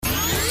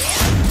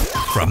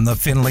From the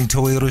Finley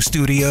Toyota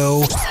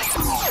studio,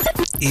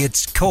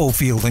 it's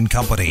Cofield and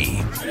Company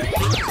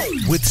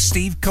with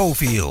Steve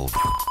Cofield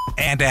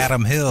and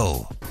Adam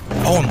Hill,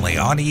 only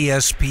on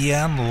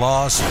ESPN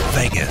Las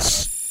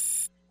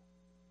Vegas.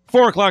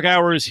 4 o'clock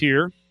hour is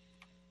here.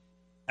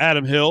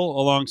 Adam Hill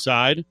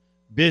alongside.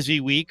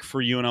 Busy week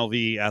for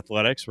UNLV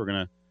athletics. We're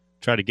going to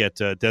try to get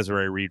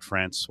Desiree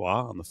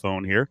Reed-Francois on the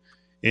phone here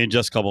in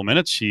just a couple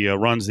minutes. She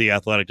runs the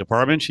athletic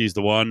department. She's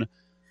the one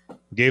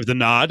who gave the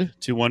nod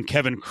to one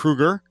Kevin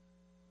Kruger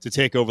to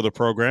take over the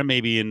program,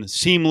 maybe in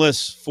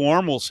seamless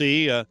form. We'll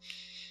see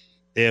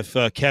if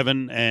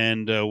Kevin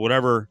and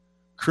whatever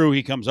crew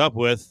he comes up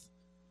with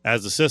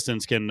as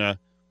assistants can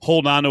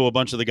hold on to a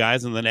bunch of the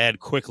guys and then add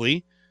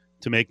quickly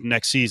to make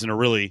next season a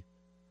really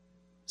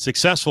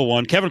successful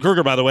one. Kevin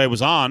Kruger, by the way,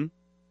 was on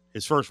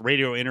his first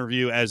radio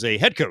interview as a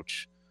head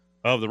coach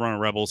of the Running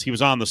Rebels. He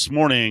was on this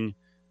morning.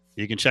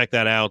 You can check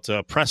that out.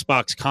 Press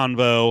Box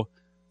Convo.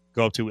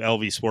 Go up to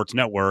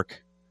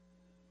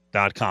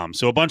lvsportsnetwork.com.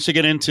 So a bunch to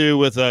get into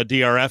with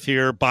DRF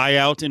here.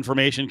 Buyout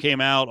information came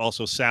out.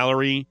 Also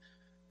salary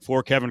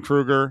for Kevin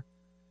Kruger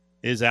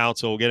is out.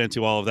 So we'll get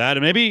into all of that.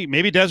 And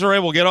maybe Desiree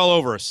will get all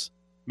over us.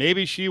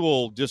 Maybe she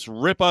will just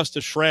rip us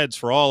to shreds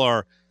for all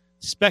our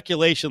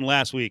speculation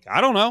last week. I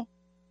don't know.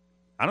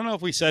 I don't know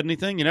if we said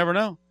anything. You never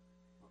know.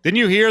 Didn't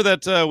you hear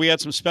that we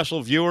had some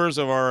special viewers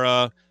of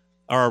our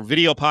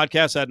video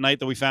podcast that night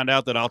that we found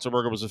out that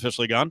Otzelberger was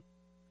officially gone?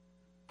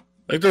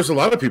 I think there's a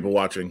lot of people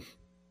watching.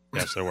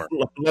 Yes, there were. A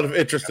lot of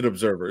interested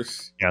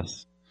observers.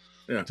 Yes.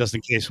 Yeah. Just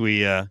in case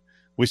we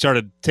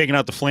started taking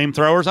out the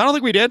flamethrowers. I don't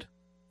think we did.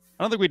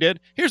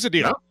 Here's the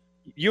deal. No.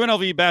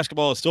 UNLV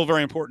basketball is still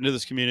very important to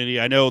this community.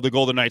 I know the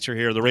Golden Knights are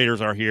here. The Raiders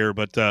are here.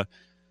 But, it's a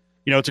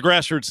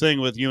grassroots thing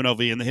with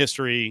UNLV, and the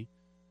history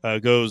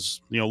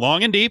goes,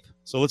 long and deep.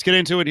 So let's get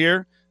into it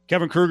here.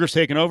 Kevin Kruger's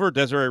taken over.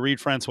 Desiree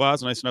Reed-Francois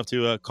is nice enough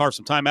to carve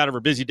some time out of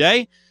her busy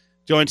day.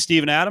 Join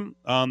Steve and Adam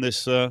on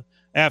this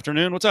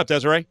afternoon. What's up,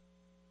 Desiree?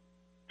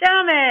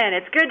 Gentlemen,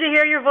 it's good to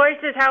hear your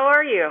voices. How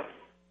are you?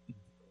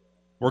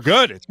 We're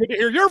good. It's good to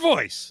hear your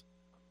voice.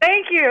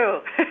 Thank you.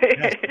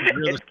 Yes,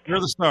 you're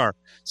the star.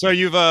 So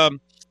you've had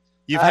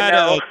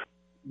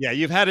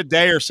a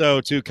day or so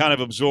to kind of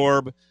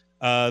absorb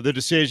the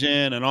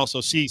decision and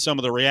also see some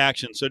of the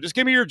reactions. So just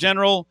give me your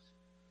general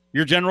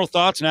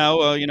thoughts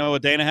now, a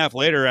day and a half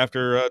later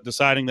after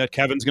deciding that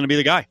Kevin's going to be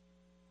the guy.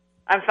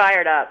 I'm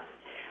fired up.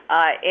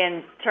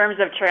 In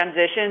terms of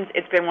transitions,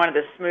 it's been one of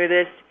the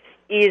smoothest,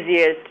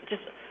 easiest.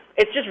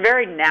 It's just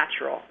very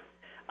natural.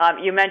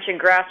 You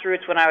mentioned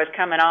grassroots when I was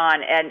coming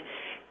on, and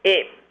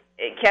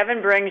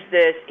Kevin brings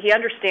this. He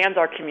understands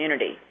our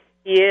community.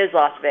 He is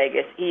Las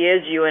Vegas. He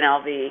is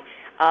UNLV.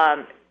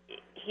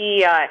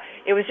 He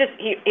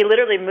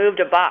literally moved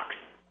a box,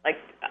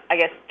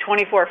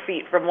 24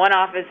 feet from one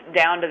office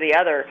down to the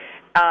other.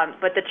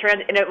 But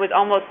and it was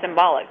almost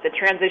symbolic. The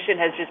transition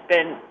has just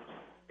been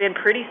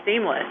pretty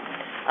seamless.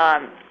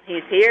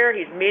 He's here.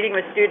 He's meeting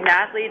with student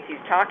athletes.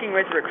 He's talking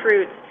with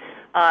recruits.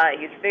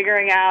 He's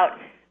figuring out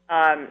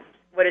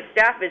what his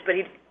staff is, but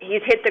he's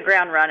hit the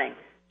ground running.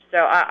 So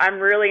I'm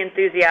really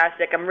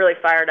enthusiastic. I'm really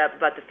fired up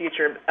about the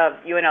future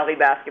of UNLV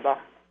basketball.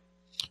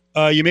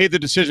 You made the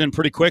decision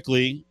pretty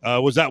quickly.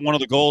 Was that one of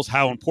the goals?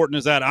 How important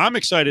is that? I'm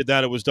excited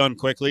that it was done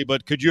quickly,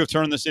 but could you have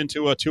turned this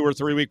into a 2 or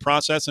 3 week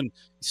process and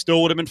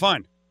still would have been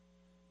fine?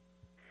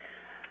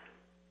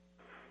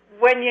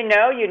 When you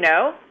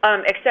know,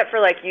 except for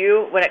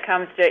you when it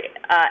comes to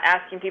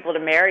asking people to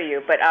marry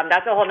you. But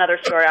that's a whole other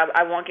story.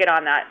 I won't get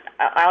on that.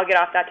 I'll get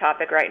off that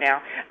topic right now.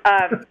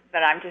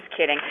 But I'm just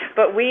kidding.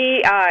 But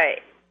we had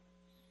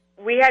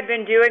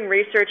been doing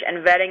research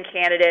and vetting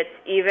candidates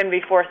even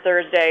before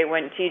Thursday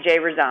when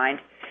TJ resigned.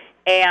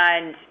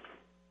 And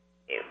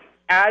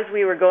as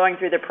we were going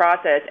through the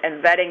process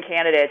and vetting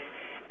candidates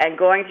and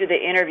going through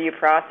the interview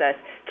process,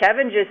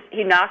 Kevin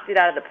he knocked it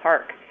out of the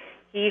park.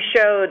 He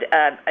showed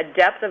a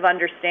depth of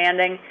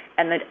understanding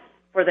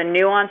for the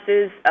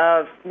nuances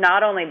of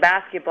not only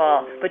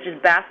basketball, but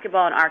just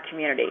basketball in our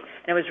community.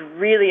 And it was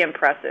really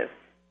impressive.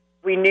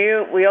 We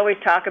always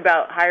talk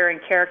about hiring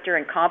character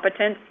and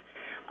competence.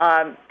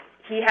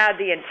 He had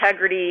the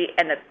integrity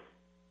and that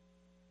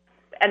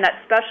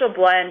special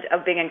blend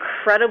of being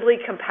incredibly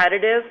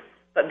competitive,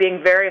 but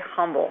being very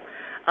humble.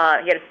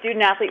 He had a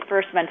student-athlete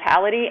first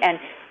mentality. And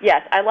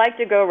yes, I like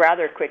to go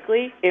rather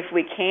quickly if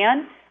we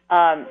can.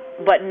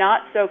 But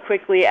not so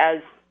quickly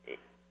as,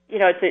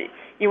 once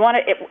you want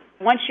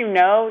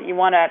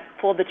to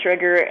pull the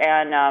trigger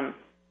and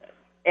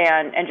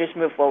just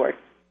move forward.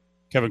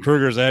 Kevin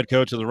Kruger is the head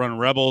coach of the Running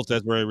Rebels.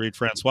 Desiree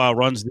Reed-Francois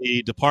runs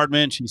the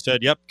department. She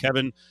said, yep,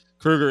 Kevin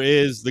Kruger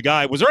is the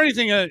guy. Was there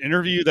anything in an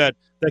interview that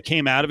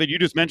came out of it? You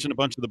just mentioned a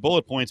bunch of the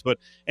bullet points, but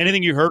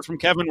anything you heard from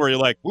Kevin where you're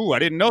like, ooh, I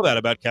didn't know that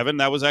about Kevin.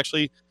 That was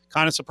actually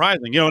kind of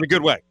surprising, in a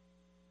good way.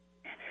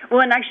 Well,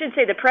 and I should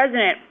say the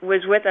president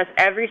was with us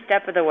every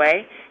step of the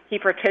way. He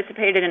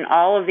participated in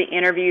all of the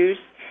interviews,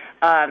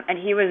 and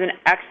he was an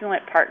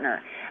excellent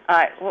partner.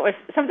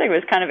 Something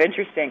was kind of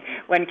interesting.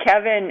 When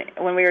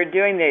we were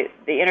doing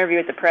the interview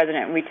with the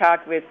president, and we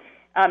talked with,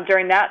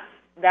 during that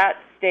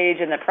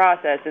stage in the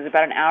process is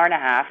about an hour and a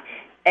half,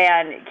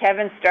 and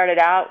Kevin started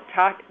out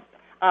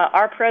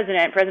our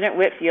president, President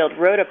Whitfield,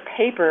 wrote a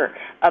paper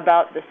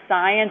about the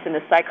science and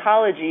the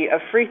psychology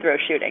of free throw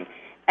shooting.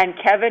 And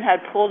Kevin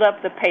had pulled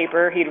up the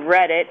paper, he'd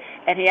read it,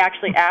 and he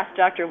actually asked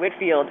Dr.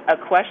 Whitfield a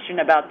question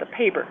about the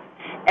paper.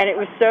 And it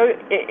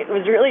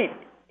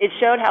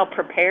showed how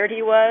prepared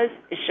he was,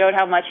 it showed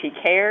how much he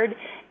cared,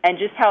 and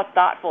just how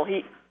thoughtful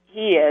he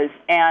is.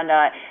 And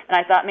I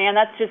thought, man,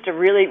 that's just a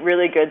really,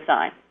 really good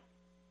sign.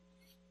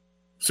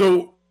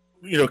 So,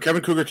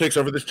 Kevin Kruger takes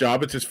over this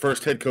job. It's his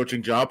first head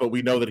coaching job, but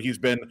we know that he's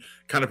been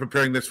kind of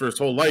preparing this for his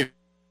whole life.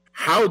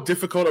 How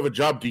difficult of a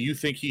job do you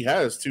think he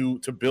has to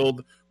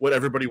build what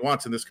everybody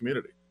wants in this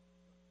community?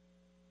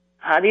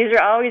 These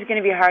are always going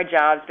to be hard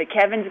jobs, but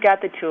Kevin's got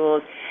the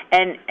tools,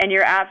 and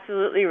you're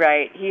absolutely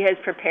right. He has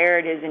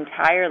prepared his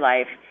entire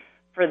life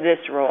for this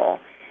role.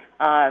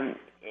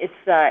 It's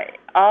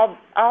all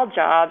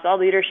jobs, all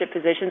leadership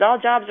positions, all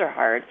jobs are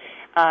hard,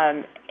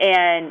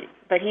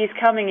 but he's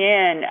coming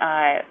in,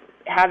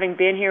 having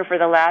been here for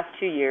the last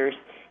 2 years.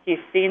 He's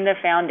seen the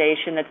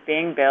foundation that's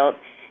being built,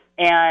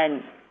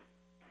 and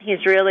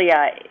he's really,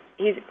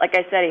 he's like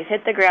I said, he's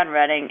hit the ground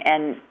running,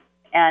 and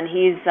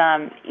he's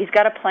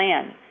got a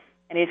plan,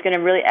 and he's going to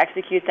really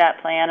execute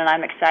that plan. And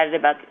I'm excited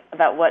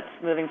about what's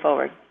moving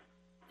forward.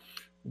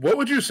 What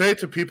would you say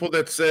to people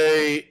that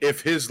say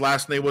if his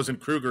last name wasn't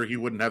Kruger, he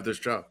wouldn't have this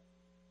job?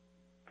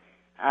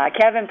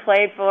 Kevin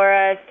played for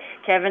us.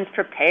 Kevin's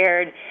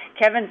prepared.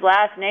 Kevin's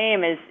last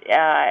name is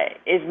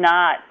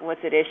not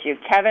what's at issue.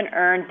 Kevin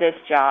earned this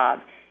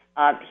job.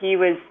 He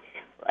was,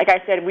 like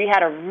I said, we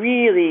had a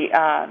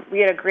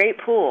great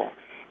pool,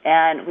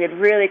 and we had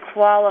really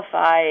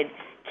qualified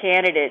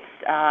candidates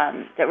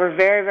that were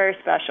very, very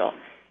special.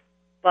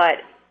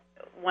 But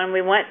when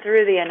we went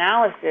through the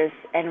analysis,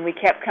 and we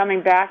kept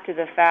coming back to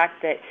the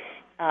fact that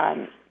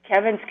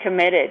Kevin's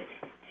committed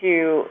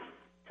to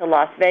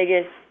Las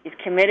Vegas, he's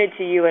committed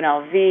to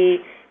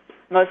UNLV.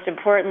 Most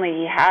importantly,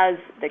 he has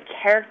the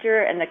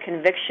character and the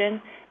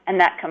conviction and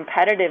that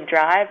competitive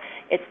drive.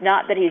 It's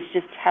not that he's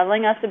just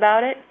telling us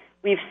about it.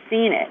 We've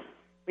seen it.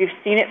 We've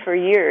seen it for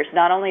years,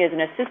 not only as an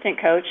assistant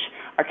coach.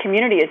 Our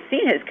community has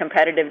seen his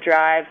competitive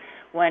drive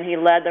when he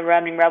led the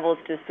Running Rebels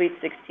to Sweet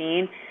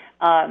 16.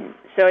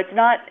 So it's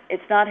not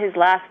his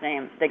last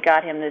name that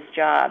got him this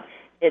job.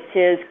 It's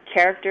his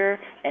character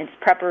and his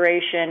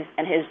preparation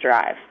and his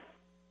drive.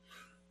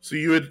 So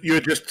you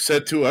had just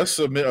said to us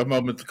a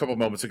couple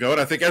moments ago,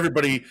 and I think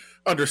everybody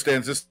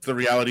understands this, the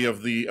reality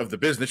of the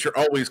business. You're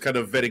always kind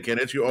of vetting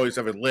candidates. You always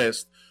have a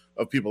list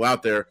of people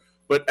out there.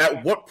 But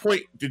at what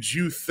point did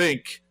you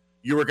think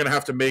you were going to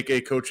have to make a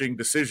coaching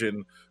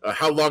decision?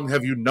 How long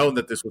have you known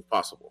that this was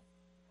possible?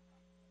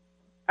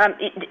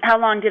 How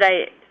long did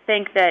I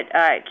think that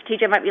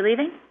TJ might be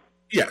leaving?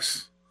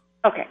 Yes.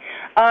 Okay.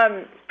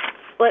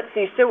 Let's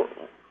see. So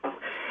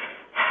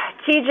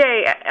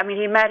TJ,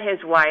 he met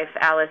his wife,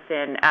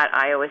 Allison, at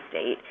Iowa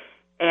State,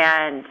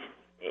 and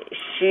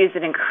she's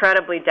an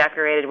incredibly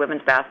decorated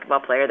women's basketball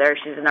player there.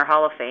 She's in their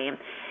Hall of Fame.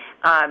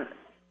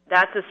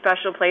 That's a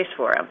special place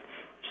for him.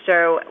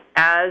 So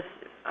as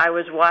I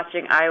was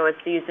watching Iowa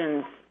State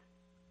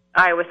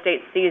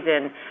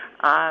season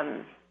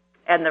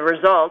and the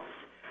results,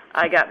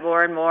 I got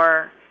more and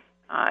more,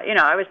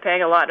 I was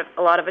paying a lot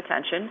of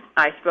attention.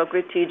 I spoke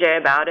with TJ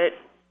about it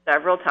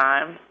several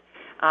times.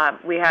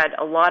 We had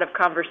a lot of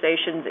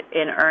conversations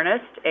in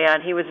earnest,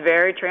 and he was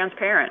very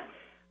transparent.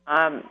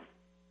 And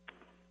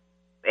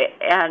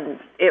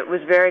it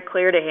was very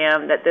clear to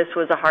him that this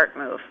was a heart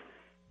move.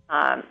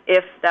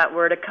 If that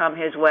were to come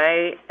his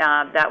way,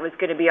 that was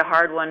going to be a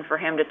hard one for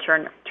him to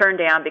turn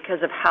down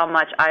because of how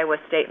much Iowa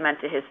State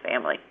meant to his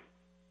family.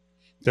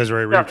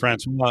 Desiree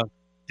Reed-Francois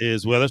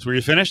is with us. Were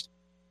you finished?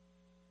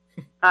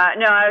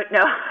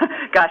 No.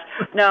 Gosh,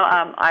 no.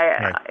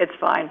 Right. It's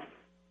fine.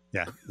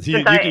 Yeah.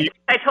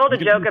 I told a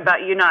joke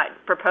about you not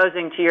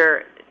proposing to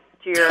your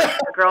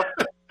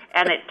girlfriend,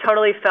 and it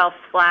totally fell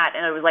flat,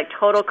 and it was like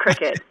total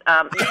crickets.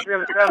 It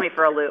threw me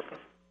for a loop.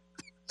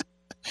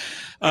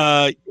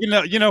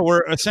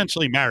 We're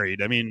essentially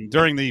married.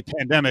 During the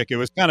pandemic, it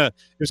was kind of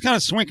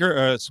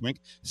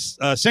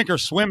sink or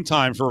swim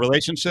time for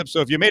relationships. So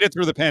if you made it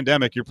through the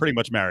pandemic, you're pretty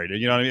much married.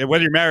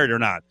 Whether you're married or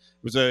not.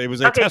 It was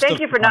a okay, test. Thank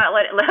you for not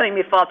letting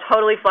me fall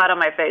totally flat on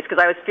my face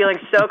because I was feeling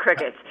so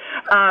crickets.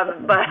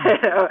 But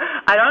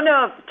I don't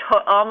know if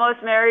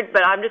almost married,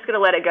 but I'm just going to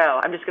let it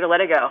go.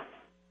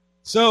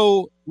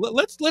 So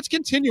let's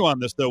continue on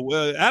this, though.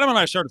 Adam and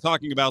I started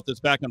talking about this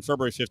back on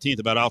February 15th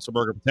about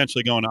Otzelberger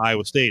potentially going to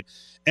Iowa State.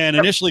 And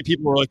initially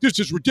people were like, this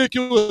is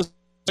ridiculous.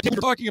 I keep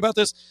talking about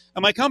this.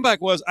 And my comeback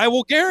was, I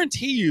will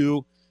guarantee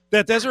you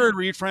that Desiree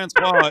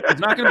Reed-Francois is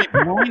not going to be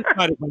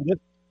blindsided by this.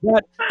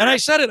 And I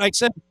said,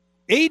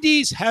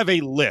 ADs have a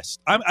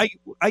list.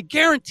 I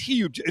guarantee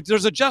you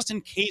there's a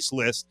just-in-case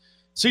list.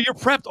 So you're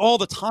prepped all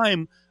the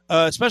time,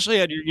 especially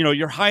at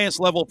your highest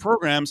level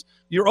programs.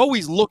 You're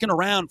always looking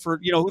around for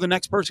who the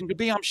next person could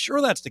be. I'm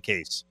sure that's the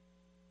case.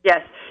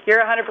 Yes, you're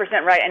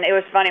 100% right. And it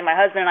was funny. My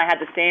husband and I had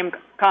the same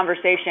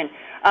conversation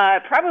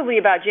probably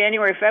about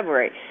January,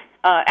 February.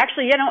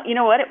 Actually, you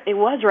know what? It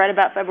was right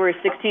about February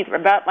 16th,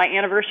 about my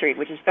anniversary,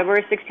 which is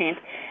February 16th.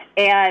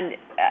 And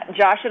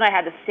Josh and I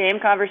had the same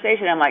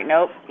conversation. I'm like,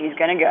 nope, he's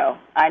going to go.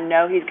 I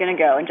know he's going to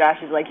go. And Josh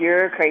is like,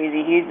 you're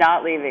crazy. He's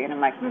not leaving. And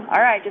I'm like,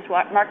 all right, just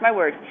mark my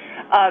words.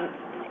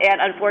 And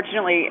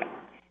unfortunately,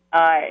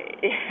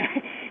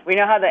 we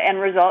know how the end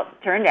result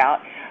turned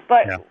out.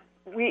 But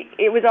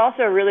it was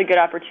also a really good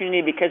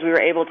opportunity because we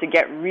were able to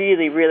get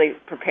really, really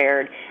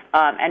prepared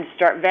and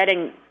start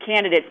vetting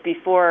candidates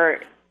before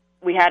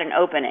we had an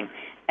opening.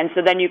 And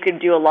so then you could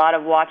do a lot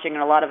of watching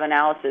and a lot of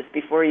analysis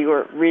before you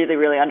were really,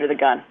 really under the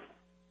gun.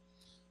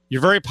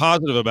 You're very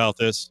positive about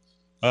this.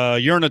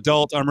 You're an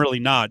adult. I'm really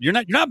not. You're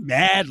not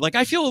mad. Like,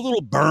 I feel a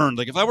little burned.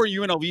 Like, if I were a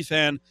UNLV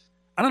fan,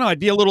 I don't know, I'd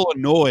be a little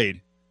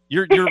annoyed.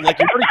 You're like,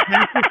 you're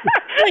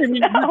pretty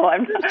No,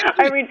 I'm not.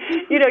 I mean,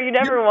 you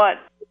never want.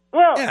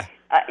 Well, yeah.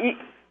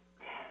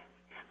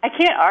 I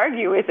can't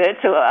argue with it.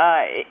 So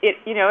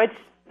it's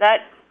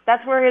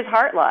that's where his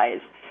heart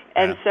lies,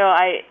 and so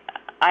I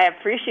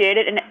appreciate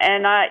it, and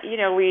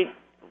we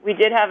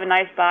did have a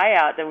nice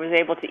buyout that was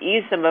able to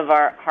ease some of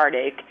our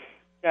heartache.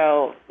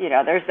 So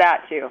there's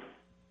that too.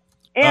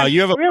 And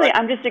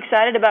I'm just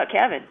excited about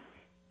Kevin.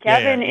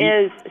 Kevin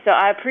is so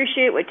I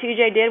appreciate what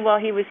TJ did while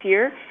he was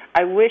here.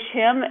 I wish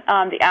him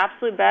the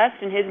absolute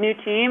best in his new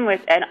team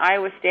at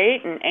Iowa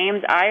State and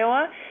Ames,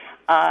 Iowa.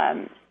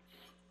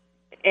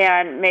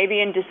 And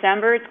maybe in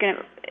December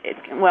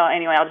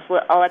anyway,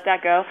 I'll let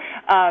that go.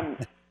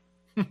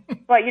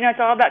 But it's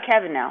all about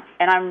Kevin now,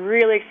 and I'm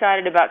really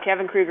excited about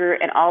Kevin Kruger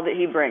and all that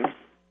he brings.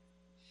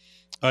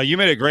 You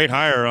made a great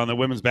hire on the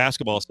women's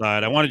basketball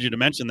side. I wanted you to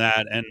mention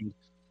that, and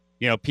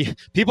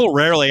people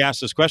rarely ask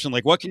this question,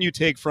 like, what can you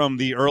take from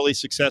the early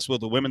success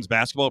with the women's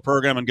basketball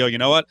program and go, you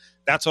know what,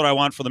 that's what I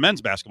want for the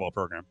men's basketball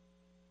program?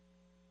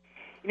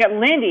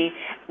 Lindy,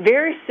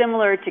 very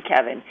similar to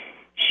Kevin.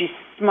 She's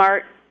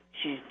smart.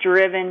 She's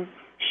driven.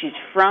 She's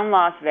from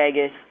Las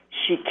Vegas.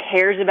 She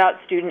cares about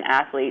student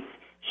athletes.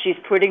 She's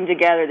putting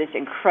together this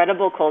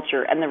incredible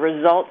culture, and the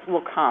results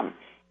will come.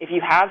 If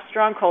you have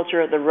strong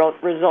culture, the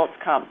results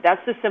come.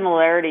 That's the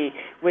similarity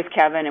with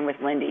Kevin and with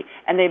Lindy.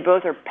 And they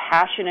both are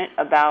passionate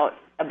about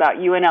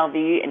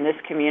UNLV and this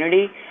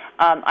community.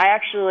 I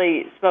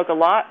actually spoke a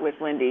lot with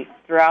Lindy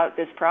throughout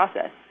this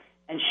process,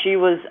 and she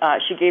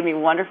gave me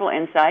wonderful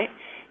insight.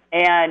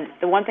 And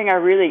the one thing I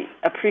really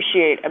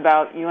appreciate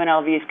about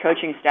UNLV's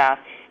coaching staff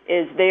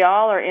is they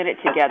all are in it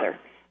together.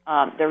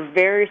 They're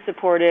very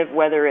supportive,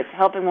 whether it's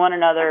helping one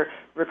another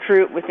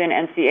recruit within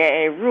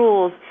NCAA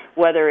rules,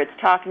 whether it's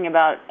talking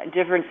about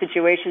different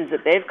situations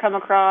that they've come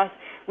across.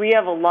 We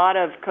have a lot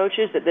of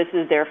coaches that this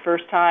is their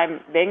first time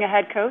being a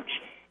head coach,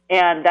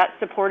 and that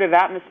supportive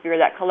atmosphere,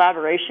 that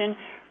collaboration,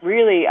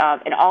 really,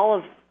 and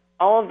all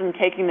of them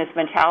taking this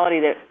mentality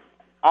that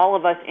all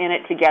of us in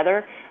it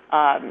together,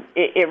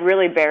 it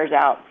really bears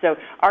out. So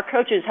our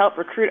coaches help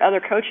recruit other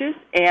coaches,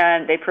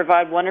 and they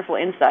provide wonderful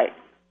insight.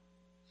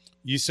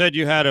 You said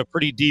you had a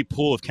pretty deep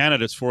pool of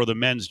candidates for the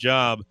men's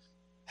job.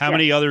 How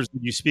many others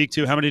did you speak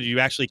to? How many did you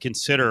actually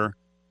consider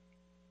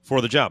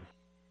for the job?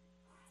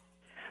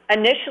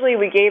 Initially,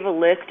 we gave a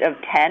list of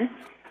 10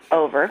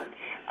 over,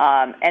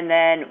 and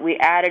then we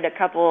added an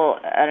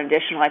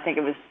additional, I think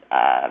it was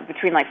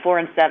between like 4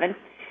 and 7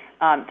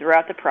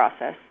 throughout the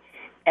process.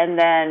 And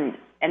then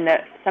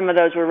some of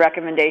those were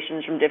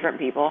recommendations from different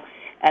people.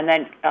 And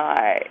then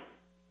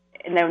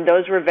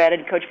those were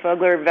vetted. Coach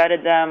Fogler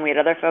vetted them. We had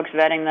other folks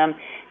vetting them.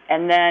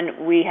 And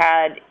then we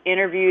had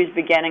interviews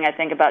beginning, I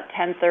think, about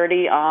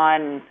 10:30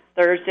 on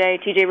Thursday.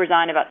 TJ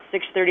resigned about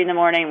 6:30 in the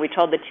morning. We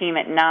told the team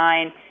at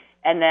 9.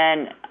 And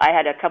then I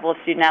had a couple of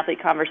student-athlete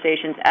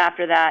conversations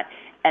after that.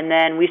 And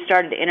then we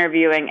started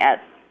interviewing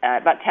at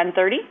about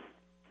 10:30.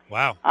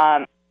 Wow.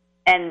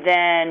 And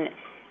then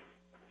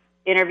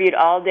interviewed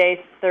all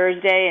day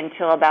Thursday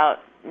until about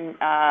 10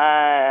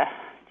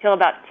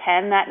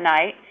 that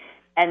night.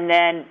 And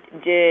then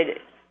did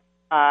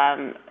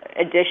and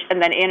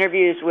then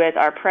interviews with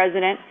our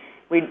president.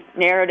 We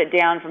narrowed it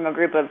down from a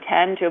group of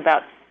 10 to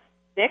about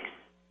 6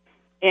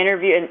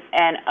 interview,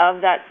 and of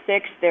that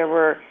 6, there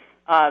were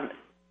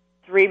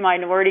 3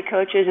 minority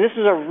coaches. This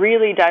was a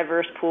really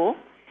diverse pool.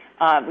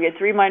 We had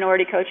 3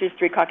 minority coaches,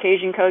 3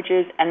 Caucasian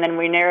coaches, and then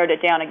we narrowed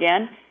it down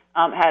again,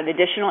 had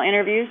additional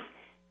interviews,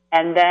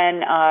 and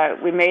then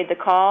we made the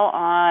call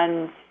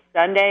on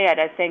Sunday at,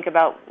 I think,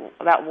 about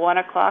 1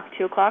 o'clock,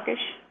 2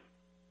 o'clock-ish.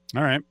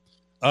 All right.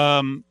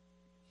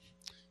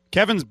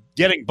 Kevin's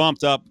getting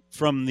bumped up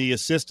from the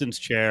assistant's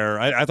chair.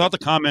 I thought the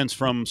comments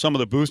from some of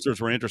the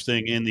boosters were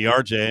interesting in the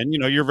RJ. And,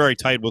 you're very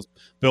tight with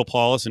Bill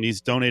Paulus, and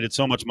he's donated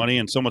so much money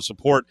and so much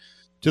support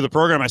to the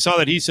program. I saw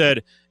that he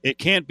said, it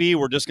can't be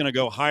we're just going to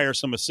go hire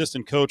some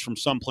assistant coach from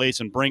someplace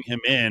and bring him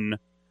in,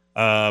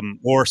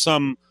 or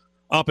some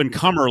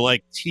up-and-comer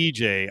like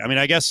TJ. I mean,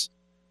 I guess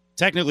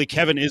technically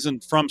Kevin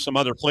isn't from some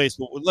other place,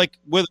 but like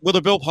with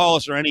a Bill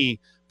Paulus or any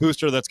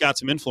booster that's got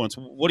some influence,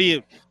 what do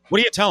you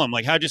tell him?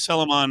 Like, how'd you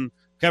sell him on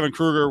Kevin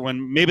Kruger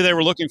when maybe they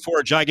were looking for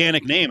a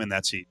gigantic name in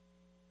that seat?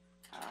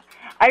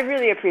 I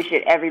really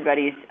appreciate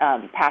everybody's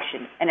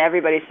passion and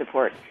everybody's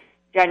support,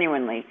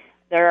 genuinely.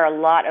 there are a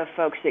lot of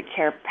folks that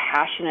care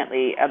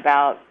passionately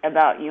about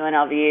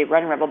UNLV,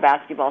 Running Rebel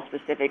basketball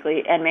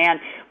specifically. And,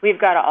 man, we've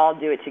got to all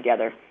do it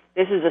together.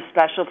 This is a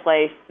special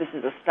place. This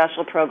is a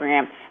special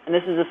program. And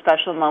this is a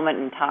special moment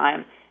in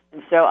time.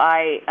 And so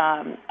I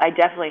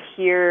definitely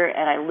hear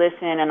and I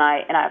listen and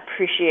I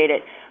appreciate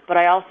it. But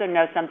I also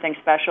know something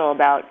special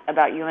about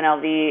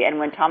UNLV, and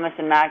when Thomas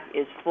and Mack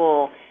is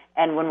full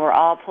and when we're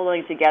all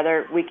pulling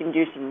together, we can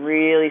do some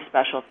really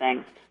special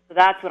things. So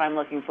that's what I'm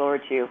looking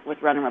forward to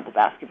with Running Rebel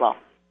basketball.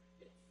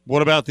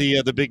 What about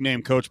the big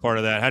name coach part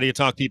of that? How do you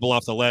talk people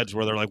off the ledge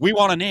where they're like, we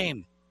want a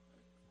name?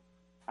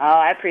 Oh,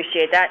 I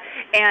appreciate that.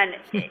 And,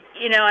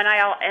 you know, and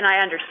I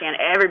understand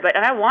everybody,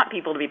 and I want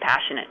people to be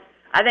passionate.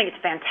 I think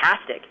it's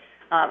fantastic.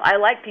 I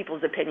like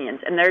people's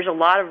opinions, and there's a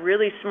lot of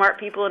really smart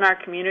people in our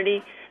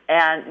community,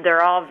 and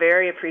they're all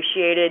very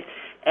appreciated.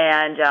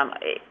 And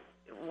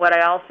what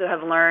I also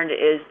have learned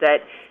is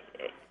that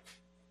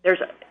there's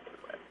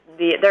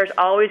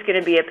always going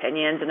to be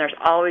opinions, and there's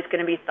always going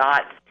to be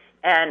thoughts,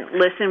 and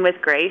listen with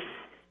grace,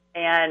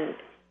 and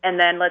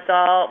then let's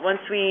all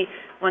once we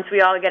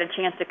all get a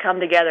chance to come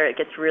together, it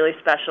gets really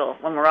special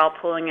when we're all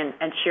pulling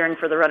and cheering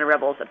for the Running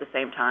Rebels at the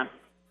same time.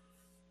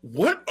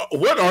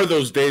 What are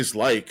those days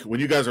like when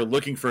you guys are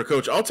looking for a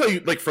coach? I'll tell you,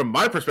 like, from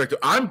my perspective,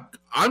 I'm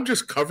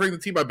just covering the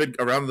team. I've been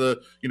around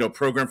the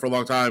program for a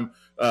long time,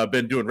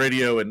 been doing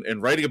radio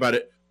and writing about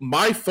it.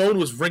 My phone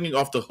was ringing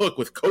off the hook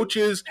with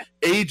coaches,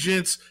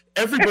 agents,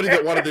 everybody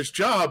that wanted this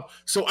job.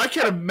 So I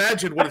can't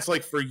imagine what it's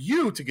like for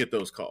you to get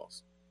those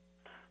calls.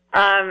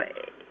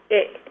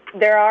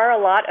 There are a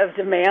lot of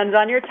demands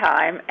on your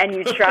time, and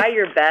you try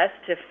your best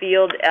to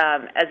field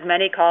as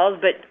many calls.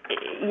 But,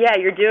 yeah,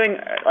 you're doing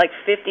like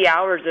 50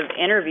 hours of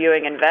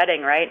interviewing and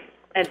vetting, right?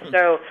 And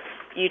so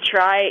you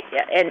try,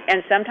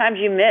 and sometimes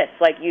you miss.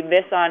 Like, you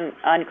miss on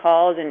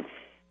calls,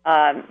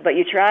 but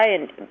you try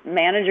and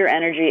manage your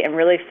energy and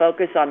really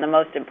focus on the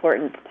most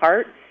important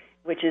part,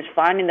 which is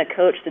finding the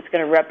coach that's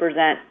going to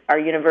represent our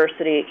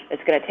university,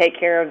 that's going to take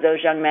care of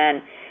those young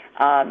men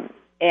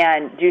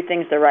and do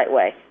things the right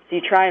way. So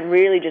you try and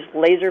really just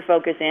laser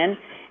focus in,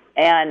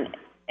 and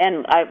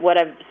what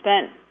I've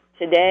spent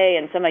today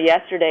and some of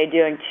yesterday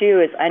doing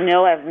too is I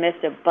know I've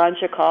missed a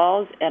bunch of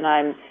calls, and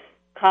I'm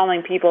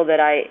calling people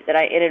that I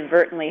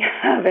inadvertently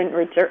haven't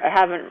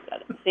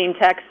seen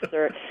texts,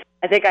 or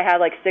I think I had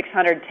like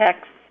 600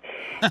 texts,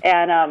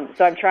 and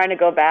so I'm trying to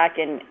go back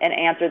and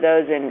answer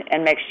those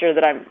and make sure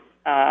that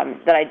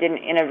that I didn't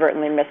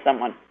inadvertently miss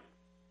someone.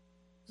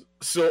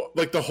 So,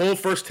 like, the whole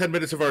first 10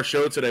 minutes of our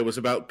show today was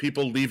about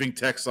people leaving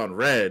texts on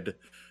read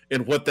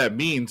and what that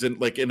means.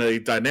 And, like, in a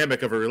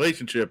dynamic of a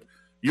relationship,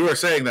 you are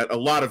saying that a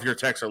lot of your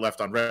texts are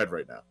left on read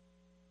right now.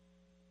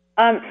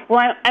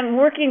 Well, I'm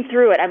working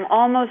through it. I'm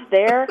almost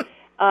there,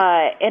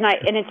 and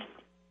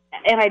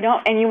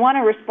you want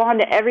to respond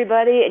to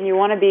everybody, and you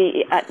want to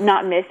be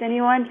not miss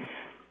anyone.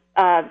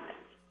 But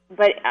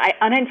I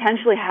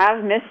unintentionally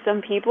have missed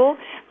some people,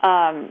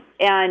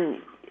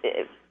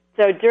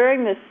 So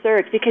during this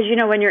search, because,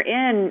 when you're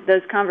in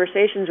those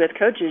conversations with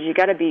coaches, you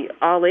got to be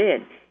all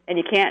in, and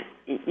you can't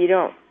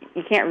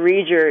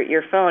read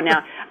your phone.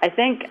 Now, I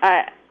think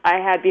I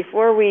had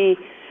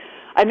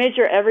I made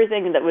sure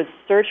everything that was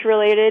search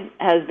related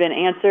has been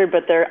answered,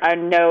 but I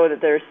know that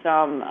there's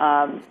some,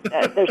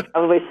 there's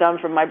probably some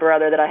from my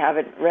brother that I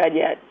haven't read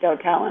yet. Don't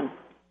tell him.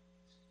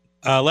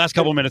 Last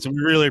couple of minutes, and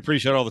we really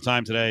appreciate all the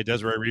time today.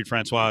 Desiree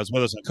Reed-Francois is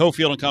with us on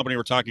Cofield & Company.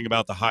 We're talking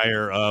about the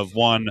hire of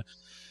one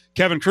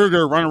Kevin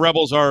Kruger. Running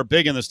Rebels are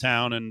big in this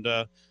town, and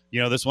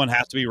this one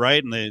has to be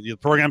right, and the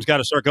program's got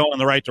to start going in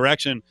the right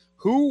direction.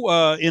 Who,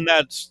 in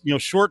that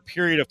short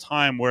period of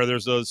time where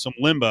there's some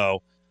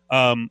limbo,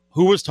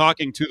 who was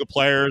talking to the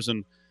players,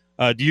 and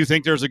do you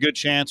think there's a good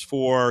chance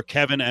for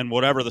Kevin and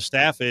whatever the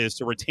staff is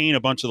to retain a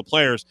bunch of the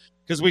players?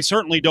 Because we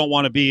certainly don't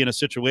want to be in a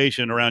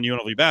situation around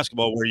UNLV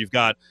basketball where you've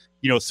got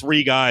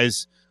 3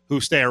 guys who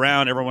stay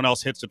around, everyone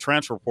else hits the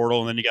transfer portal,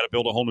 and then you got to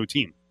build a whole new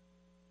team.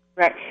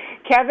 Right.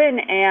 Kevin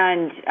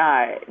and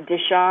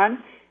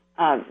Deshaun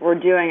were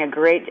doing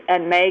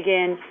and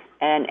Megan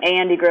and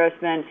Andy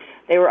Grossman,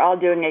 they were all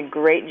doing a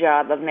great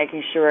job of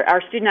making sure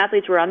our student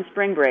athletes were on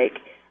spring break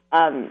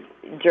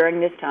during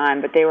this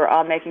time, but they were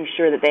all making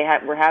sure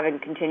that were having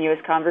continuous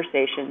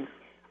conversations.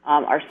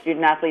 Our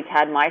student athletes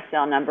had my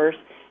cell number,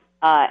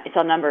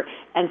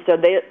 and so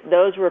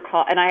those were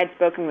called, and I had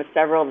spoken with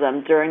several of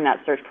them during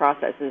that search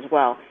process as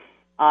well.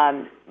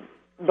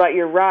 But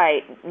you're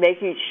right,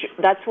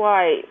 that's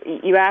why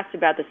you asked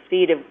about the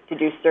speed to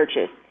do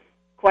searches.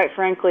 Quite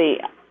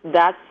frankly,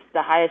 that's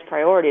the highest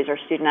priority is our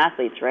student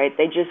athletes, right?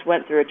 They just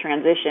went through a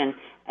transition,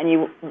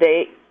 and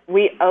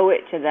we owe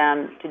it to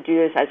them to do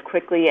this as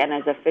quickly and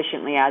as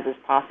efficiently as is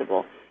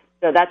possible.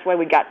 So that's why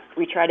we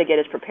tried to get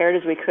as prepared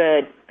as we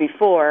could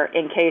before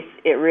in case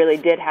it really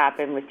did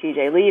happen with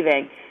TJ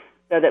leaving,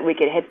 so that we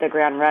could hit the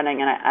ground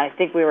running, and I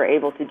think we were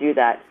able to do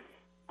that.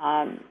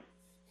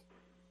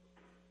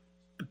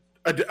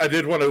 I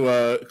did want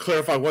to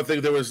clarify one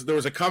thing. There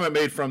was a comment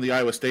made from the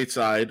Iowa State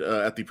side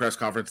at the press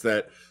conference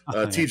that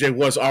TJ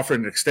was offered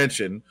an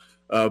extension.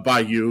 by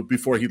you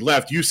before he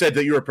left. You said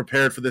that you were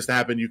prepared for this to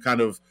happen. You kind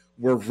of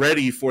were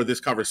ready for this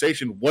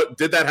conversation. What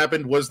did that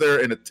happen? Was there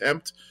an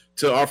attempt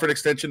to offer an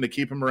extension to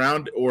keep him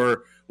around,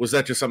 or was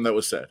that just something that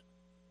was said?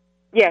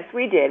 Yes,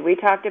 we did. We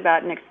talked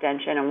about an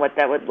extension and what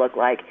that would look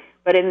like.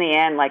 But in the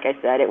end, like I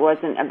said, it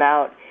wasn't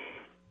about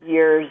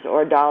years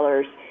or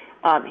dollars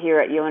here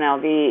at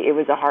UNLV. It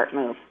was a heart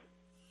move.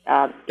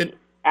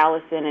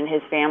 Allison and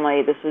his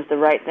family, this was the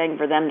right thing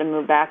for them to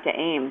move back to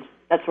Ames.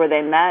 That's where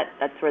they met.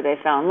 That's where they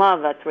fell in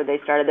love. That's where they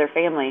started their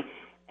family.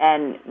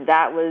 And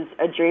that was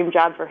a dream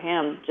job for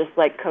him, just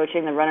like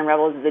coaching the Running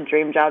Rebels is a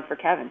dream job for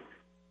Kevin.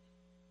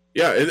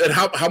 Yeah, and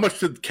how much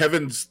did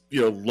Kevin's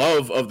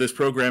love of this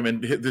program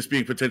and this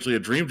being potentially a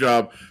dream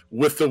job,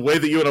 with the way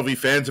that UNLV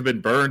fans have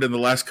been burned in the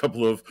last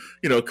couple of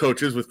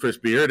coaches with Chris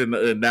Beard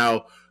and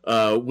now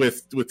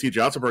with T.J.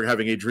 Otzelberg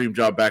having a dream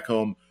job back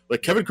home,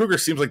 like Kevin Kruger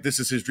seems like this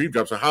is his dream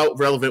job. So how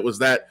relevant was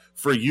that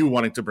for you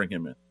wanting to bring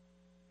him in?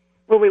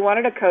 Well, we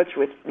wanted a coach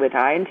with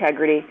high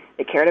integrity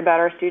that cared about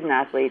our student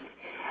athletes,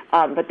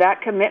 but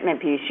that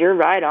commitment piece, you're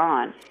right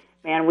on.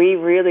 Man, we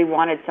really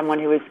wanted someone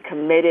who was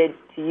committed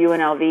to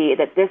UNLV,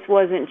 that this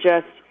wasn't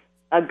just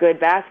a good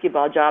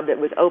basketball job that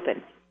was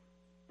open.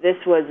 This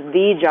was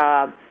the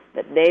job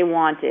that they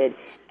wanted.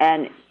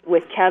 And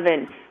with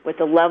Kevin, with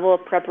the level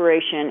of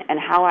preparation and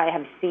how I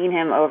have seen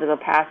him over the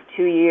past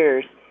 2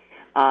 years,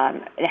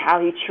 and how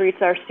he treats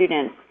our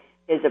students,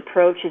 his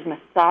approach, his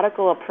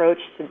methodical approach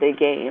to the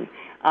game.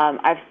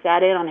 I've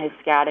sat in on his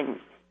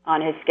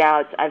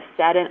scouts.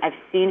 I've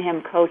seen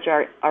him coach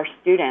our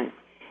students.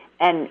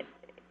 And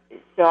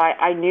so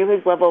I knew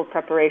his level of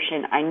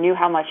preparation. I knew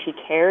how much he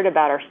cared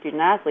about our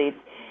student athletes,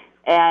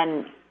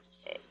 and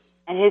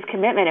his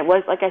commitment. It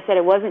was, like I said,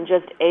 it wasn't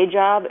just a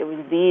job; it was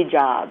the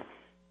job.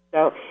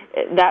 So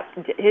that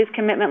his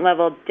commitment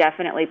level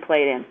definitely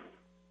played in.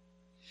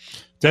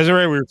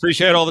 Desiree, we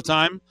appreciate all the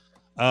time.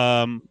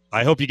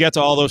 I hope you get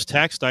to all those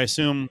texts. I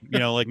assume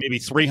like maybe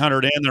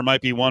 300 in. There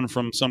might be one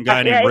from some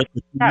guy named Rick.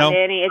 Not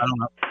many. I don't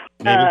know.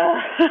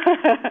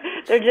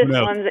 They're just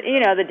ones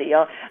that, the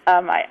deal.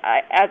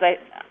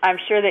 I'm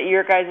sure that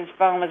your guys'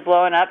 phone was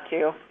blowing up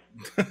too.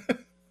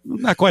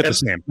 Not quite the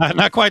same.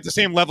 Not quite the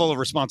same level of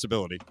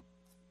responsibility.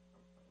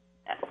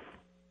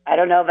 I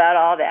don't know about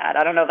all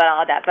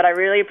that. But I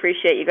really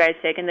appreciate you guys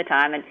taking the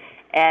time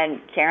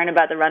and caring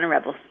about the Running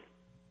Rebels.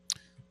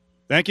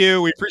 Thank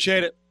you. We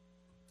appreciate it.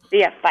 See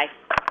ya. Bye.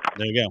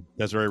 There you go.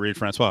 Desiree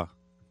Reed-Francois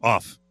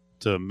off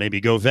to maybe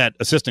go vet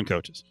assistant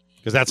coaches,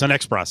 because that's the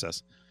next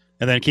process.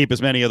 And then keep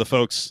as many of the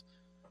folks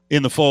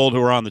in the fold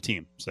who are on the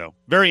team. So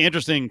very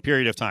interesting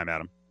period of time,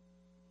 Adam.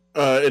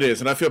 It is.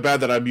 And I feel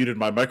bad that I muted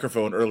my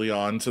microphone early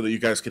on so that you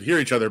guys could hear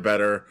each other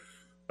better,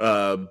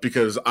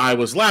 because I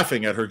was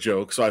laughing at her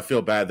joke. So I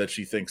feel bad that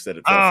she thinks that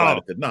it fell flat.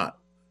 It did not.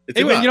 It's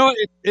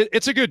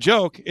a good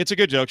joke. It's a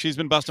good joke. She's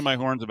been busting my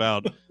horns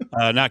about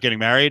not getting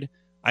married.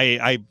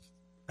 I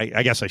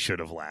guess I should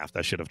have laughed.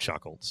 I should have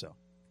chuckled. So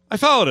I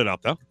followed it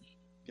up, though.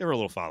 Give her a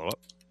little follow up.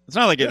 It's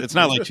not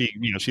like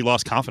she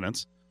lost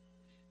confidence.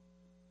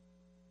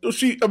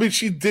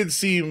 She did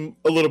seem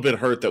a little bit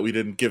hurt that we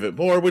didn't give it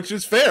more, which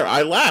is fair.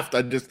 I laughed.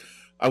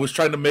 I was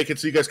trying to make it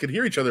so you guys could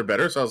hear each other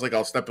better. So I was like,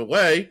 I'll step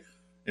away,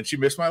 and she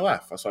missed my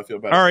laugh. So I feel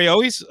bad. All right,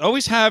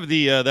 always have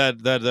the that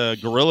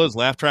Gorillaz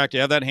laugh track. Do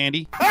you have that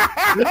handy?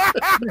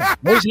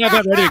 Always have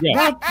that ready to go.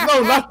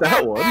 No, not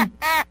that one.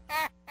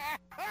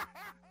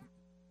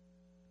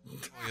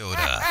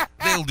 Toyota.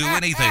 They'll do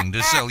anything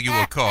to sell you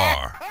a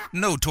car.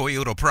 No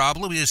Toyota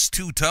problem is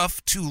too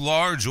tough, too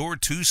large, or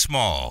too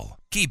small.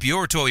 Keep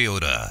your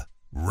Toyota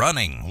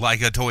running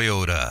like a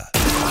Toyota.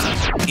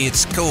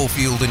 It's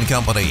Cofield and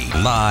Company,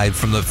 live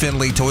from the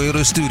Findlay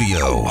Toyota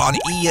studio on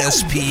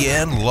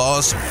ESPN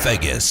Las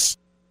Vegas.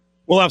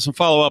 We'll have some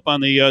follow-up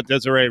on the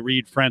Desiree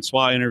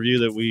Reed-Francois interview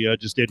that we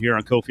just did here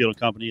on Cofield and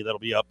Company. That'll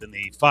be up in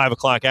the 5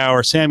 o'clock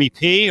hour. Sammy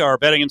P., our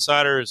betting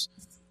insiders,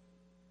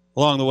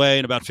 along the way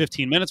in about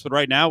 15 minutes. But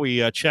right now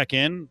we check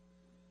in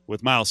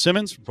with Miles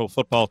Simmons from Pro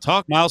Football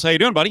Talk. Miles, how you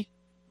doing, buddy?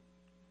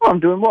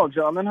 I'm doing well,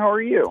 gentlemen. How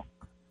are you?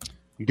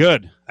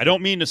 Good. I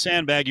don't mean to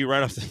sandbag you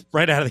right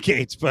out of the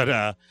gates,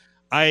 but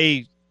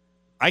I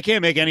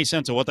can't make any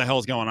sense of what the hell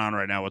is going on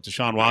right now with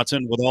Deshaun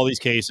Watson with all these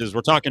cases.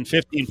 We're talking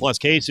 15-plus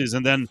cases,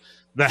 and then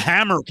the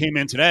hammer came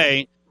in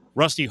today.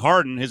 Rusty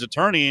Hardin, his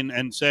attorney,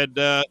 and said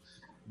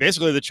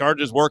basically the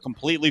charges were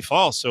completely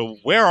false. So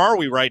where are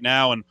we right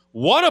now, and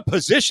what a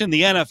position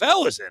the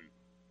NFL is in?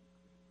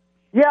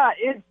 Yeah,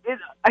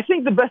 I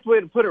think the best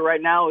way to put it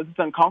right now is it's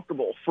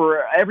uncomfortable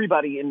for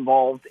everybody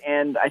involved,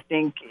 and I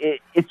think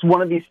it's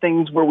one of these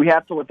things where we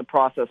have to let the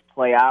process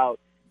play out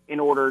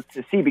in order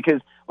to see. Because,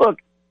 look,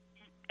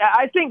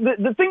 I think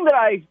the thing that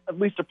I at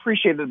least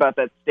appreciated about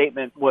that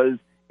statement was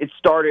it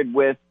started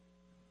with,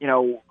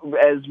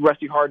 as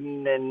Rusty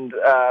Hardin and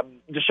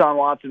Deshaun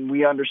Watson,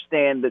 we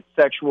understand that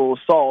sexual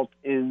assault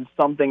is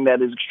something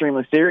that is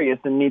extremely serious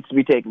and needs to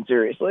be taken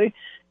seriously.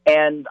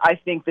 And I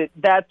think that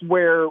that's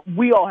where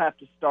we all have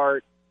to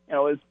start,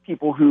 as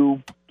people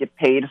who get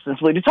paid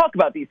essentially to talk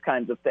about these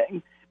kinds of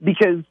things.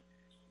 Because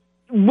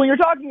when you're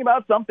talking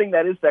about something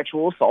that is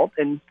sexual assault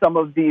and some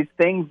of these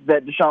things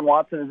that Deshaun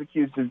Watson is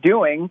accused of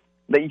doing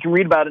that you can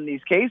read about in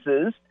these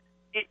cases,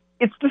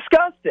 it's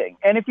disgusting.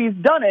 And if he's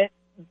done it,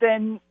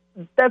 then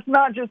that's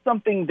not just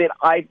something that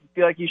I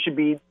feel like he should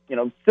be,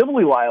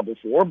 civilly liable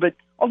for, but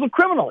also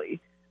criminally.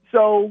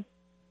 So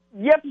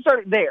you have to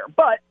start there.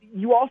 But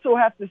you also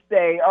have to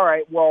say, all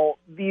right, well,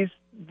 these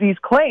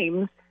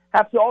claims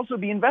have to also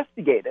be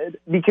investigated,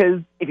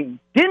 because if he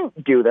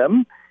didn't do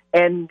them,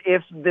 and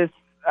if this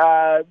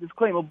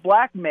claim of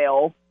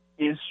blackmail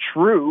is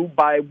true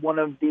by one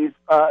of these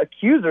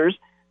accusers,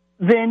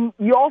 then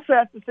you also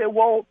have to say,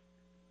 well,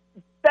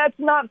 that's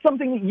not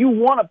something that you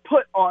want to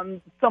put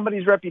on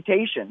somebody's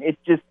reputation. It's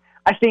just,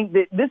 I think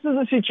that this is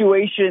a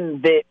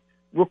situation that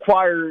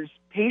requires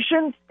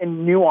patience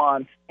and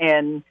nuance,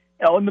 and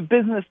in the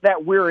business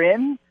that we're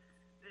in,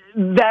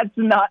 that's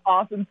not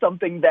often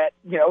something that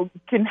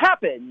can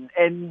happen,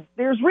 and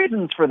there's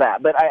reasons for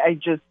that. But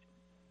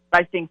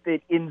I think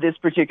that in this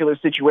particular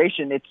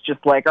situation, it's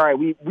just like, all right,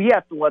 we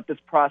have to let this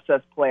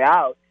process play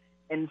out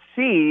and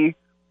see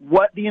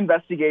what the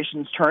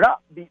investigations turn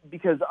up,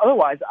 because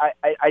otherwise,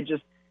 I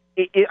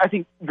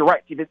think you're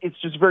right. It's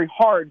just very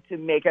hard to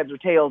make heads or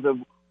tails of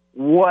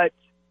what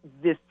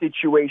this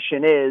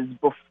situation is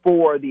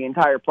before the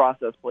entire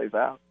process plays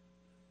out.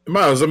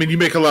 Miles, I mean, you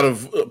make a lot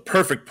of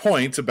perfect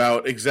points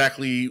about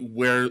exactly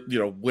where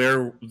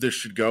this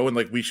should go, and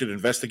we should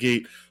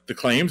investigate the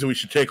claims, and we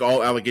should take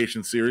all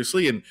allegations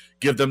seriously and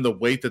give them the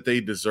weight that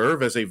they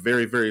deserve as a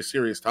very, very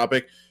serious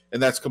topic.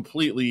 And that's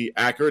completely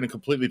accurate and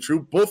completely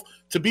true. Both,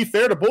 to be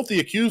fair to both the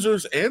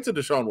accusers and to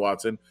Deshaun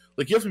Watson,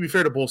 you have to be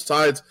fair to both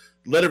sides.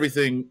 Let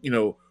everything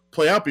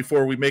play out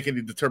before we make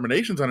any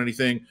determinations on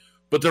anything.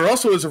 But there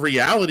also is a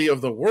reality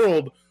of the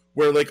world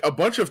where a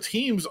bunch of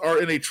teams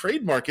are in a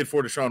trade market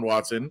for Deshaun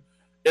Watson,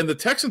 and the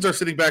Texans are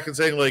sitting back and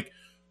saying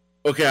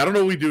okay, I don't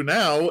know what we do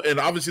now. And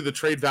obviously the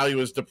trade value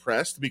is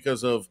depressed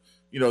because of,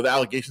 the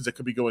allegations that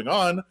could be going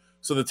on.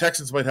 So the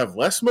Texans might have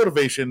less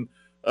motivation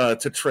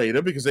to trade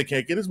him because they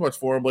can't get as much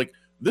for him.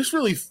 This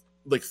really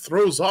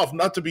throws off,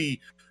 not to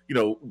be,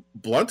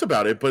 blunt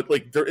about it, but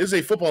there is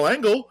a football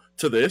angle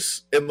to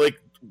this. And a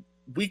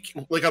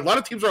lot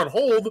of teams are on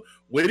hold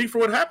waiting for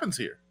what happens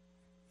here.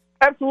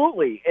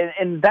 Absolutely.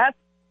 And that's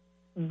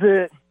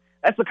the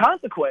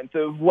consequence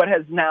of what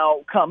has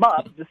now come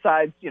up.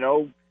 Besides,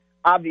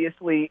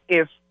 obviously,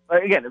 if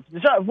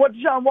Deshaun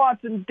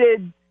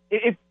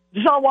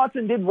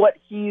Watson did what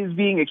he's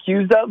being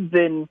accused of,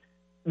 then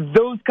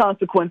those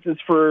consequences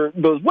for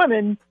those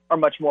women are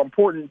much more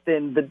important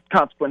than the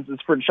consequences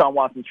for Deshaun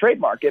Watson's trade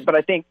market. But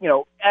I think,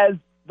 as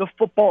the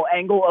football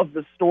angle of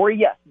the story,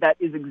 yes, that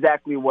is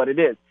exactly what it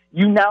is.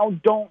 You now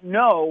don't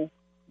know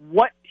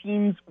what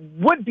teams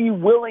would be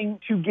willing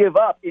to give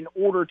up in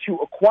order to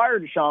acquire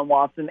Deshaun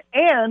Watson.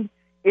 And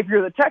if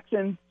you're the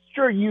Texans,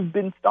 sure, you've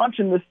been staunch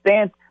in the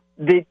stance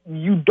that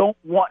you don't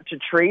want to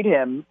trade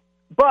him.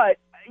 But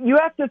you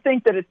have to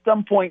think that at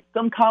some point,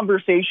 some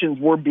conversations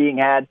were being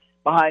had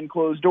behind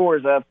closed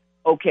doors of,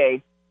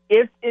 okay,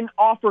 if an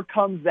offer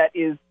comes that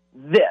is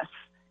this,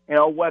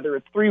 whether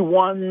it's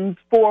 3-1s,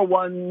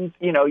 4-1s,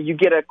 you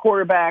get a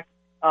quarterback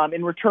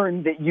in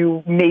return that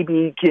you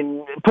maybe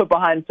can put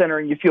behind center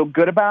and you feel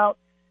good about.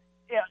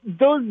 Yeah,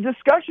 those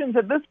discussions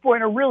at this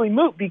point are really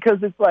moot, because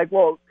it's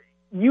well,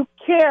 you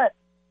can't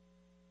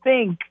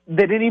think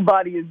that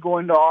anybody is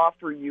going to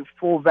offer you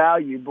full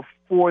value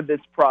before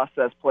this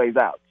process plays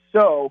out.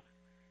 So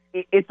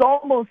it's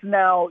almost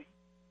now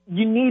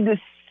you need to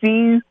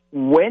see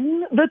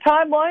when the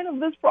timeline of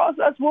this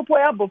process will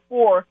play out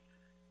before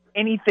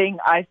anything,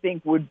 I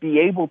think, would be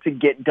able to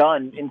get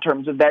done in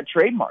terms of that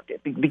trade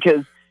market.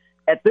 Because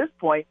at this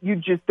point,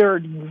 there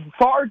are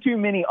far too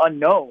many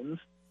unknowns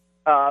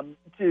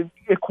to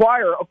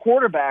acquire a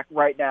quarterback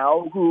right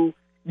now who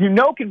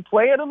can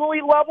play at an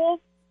elite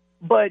level,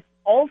 but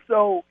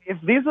also, if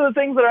these are the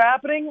things that are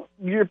happening,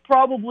 you're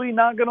probably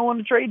not going to want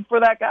to trade for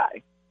that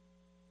guy.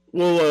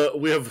 Well,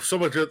 we have so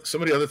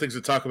many other things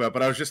to talk about,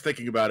 but I was just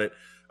thinking about it.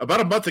 About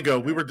a month ago,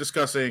 we were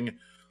discussing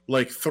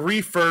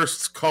 3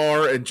 firsts,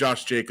 Carr and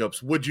Josh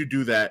Jacobs. Would you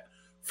do that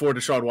for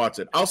Deshaun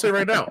Watson? I'll say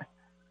right now,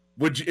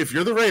 if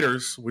you're the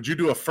Raiders, would you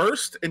do a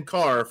first and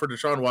Carr for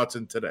Deshaun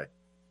Watson today?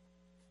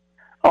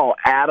 Oh,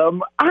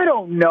 Adam, I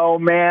don't know,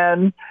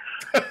 man.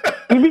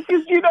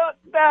 Because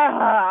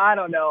I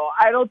don't know.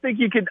 I don't think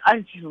you could.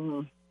 I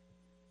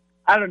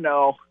don't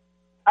know.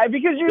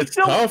 Because you're it's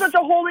still tough. Such a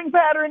holding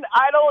pattern.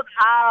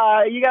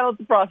 You gotta let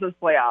the process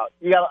play out.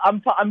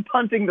 I'm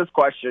punting this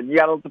question. You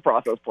gotta let the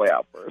process play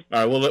out first. All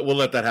right, we'll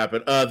let that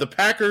happen. The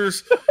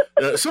Packers.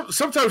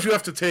 Sometimes you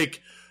have to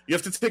take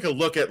a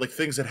look at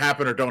things that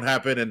happen or don't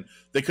happen, and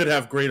they could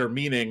have greater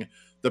meaning.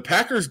 The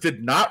Packers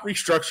did not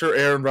restructure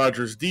Aaron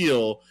Rodgers'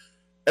 deal.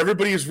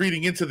 Everybody is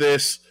reading into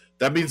this.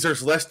 That means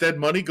there's less dead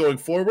money going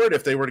forward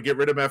if they were to get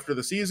rid of him after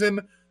the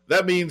season.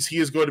 That means he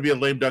is going to be a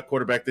lame duck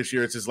quarterback this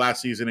year. It's his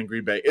last season in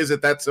Green Bay. Is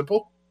it that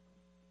simple?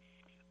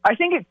 I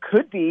think it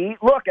could be.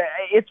 Look,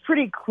 it's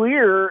pretty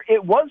clear.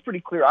 It was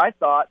pretty clear, I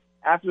thought,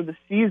 after the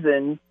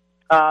season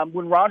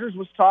when Rodgers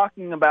was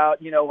talking about,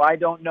 I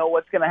don't know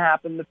what's going to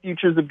happen. The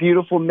future's a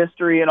beautiful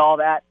mystery and all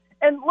that.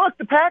 And look,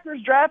 the Packers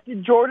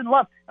drafted Jordan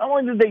Love. Not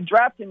only did they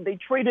draft him, they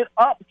traded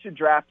up to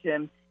draft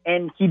him,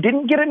 and he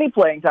didn't get any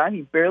playing time.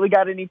 He barely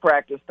got any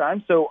practice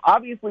time. So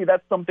obviously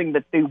that's something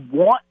that they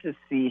want to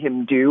see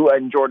him do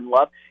in Jordan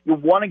Love. You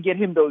want to get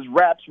him those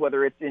reps,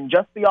 whether it's in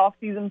just the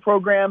off-season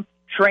program,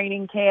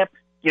 training camp,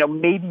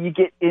 maybe you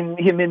get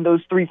him in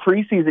those 3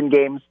 preseason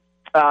games,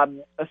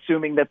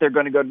 assuming that they're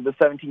going to go to the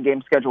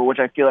 17-game schedule, which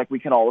I feel like we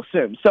can all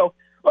assume. So,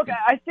 look,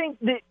 I think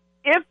that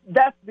if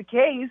that's the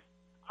case,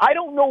 I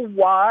don't know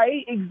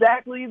why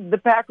exactly the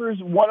Packers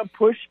want to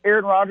push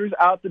Aaron Rodgers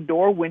out the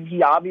door when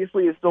he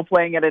obviously is still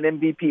playing at an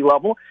MVP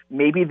level.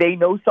 Maybe they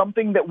know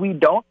something that we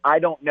don't. I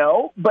don't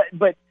know. But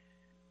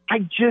I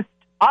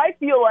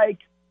feel like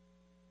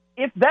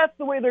if that's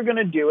the way they're going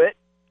to do it,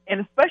 and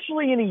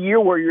especially in a year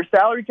where your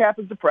salary cap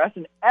is depressed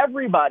and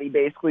everybody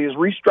basically is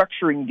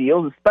restructuring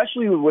deals,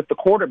 especially with the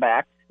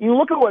quarterback, you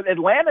look at what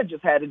Atlanta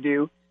just had to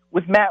do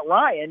with Matt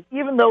Ryan,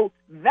 even though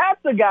that's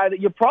a guy that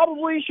you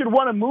probably should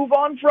want to move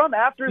on from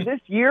after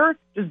this year,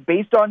 just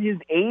based on his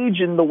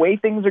age and the way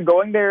things are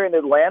going there in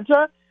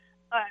Atlanta.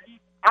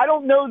 I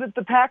don't know that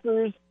the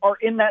Packers are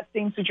in that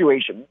same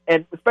situation,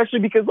 and especially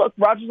because, look,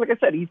 Rodgers, like I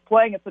said, he's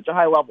playing at such a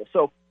high level.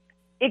 So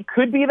it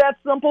could be that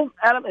simple,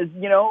 Adam, is,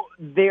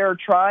 they're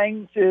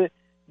trying to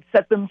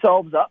set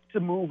themselves up to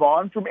move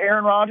on from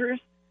Aaron Rodgers.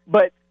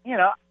 But,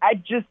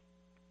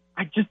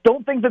 I just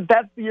don't think that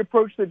that's the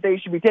approach that they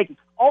should be taking.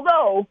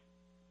 Although,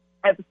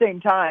 at the same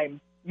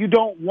time, you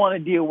don't want to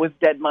deal with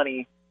dead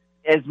money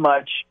as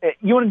much.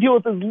 You want to deal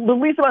with the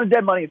least amount of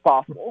dead money as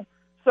possible.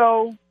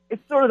 So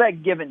it's sort of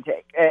that give and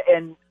take.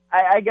 And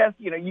I guess,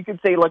 you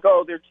could say, like,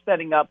 oh, they're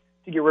setting up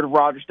to get rid of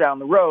Rodgers down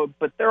the road,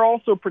 but they're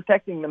also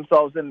protecting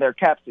themselves in their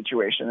cap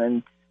situation.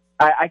 And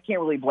I can't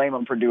really blame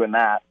them for doing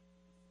that.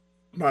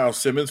 Miles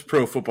Simmons,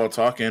 Pro Football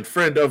Talk, and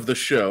friend of the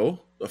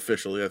show.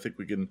 Officially, I think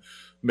we can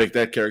make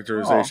that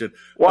characterization.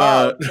 Oh,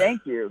 wow,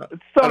 thank you.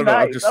 It's so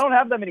nice. I don't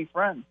have that many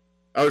friends.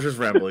 I was just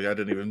rambling. I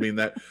didn't even mean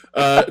that.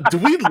 Do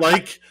we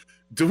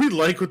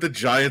like what the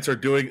Giants are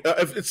doing?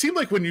 It seemed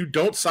like when you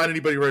don't sign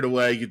anybody right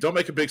away, you don't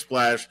make a big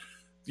splash,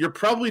 you're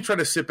probably trying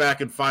to sit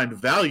back and find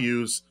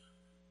values.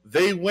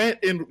 They went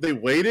and they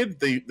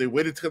waited. They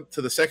waited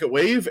to the second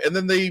wave, and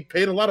then they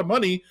paid a lot of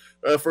money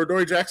for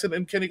Adoree Jackson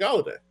and Kenny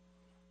Golladay.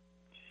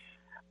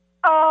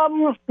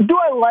 Do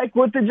I like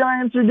what the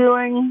Giants are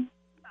doing?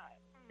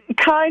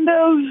 Kind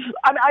of.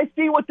 I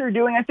see what they're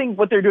doing. I think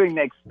what they're doing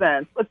makes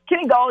sense. But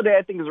Kenny Golladay,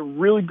 I think, is a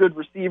really good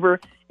receiver.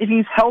 If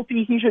he's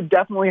healthy, he should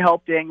definitely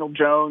help Daniel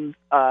Jones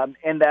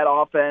in that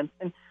offense.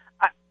 And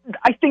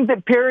I think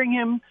that pairing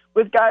him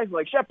with guys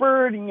like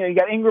Shepard, and you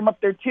got Ingram up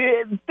there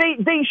too,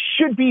 they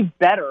should be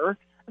better,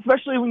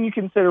 especially when you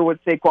consider what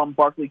Saquon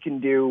Barkley can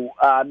do.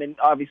 And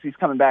obviously he's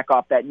coming back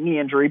off that knee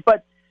injury.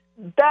 But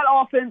that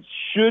offense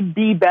should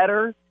be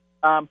better,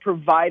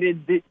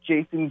 provided that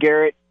Jason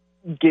Garrett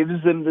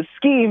gives them the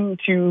scheme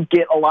to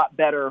get a lot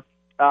better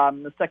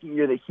the second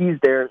year that he's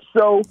there.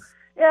 So,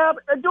 yeah,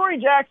 but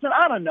Adoree Jackson,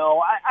 I don't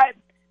know.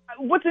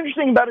 What's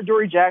interesting about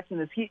Adoree Jackson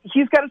is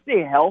he's got to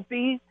stay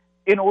healthy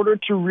in order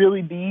to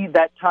really be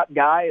that top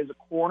guy as a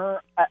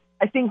corner.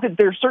 I think that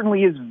there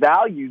certainly is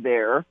value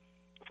there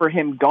for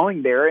him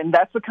going there, and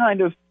that's the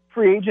kind of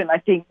free agent I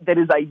think that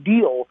is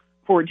ideal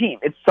for a team.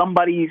 It's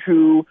somebody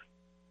who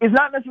is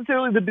not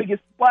necessarily the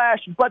biggest splash,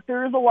 but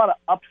there is a lot of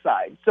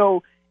upside.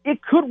 So it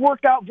could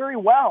work out very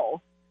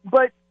well,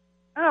 but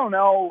I don't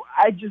know.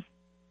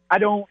 I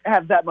don't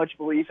have that much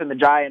belief in the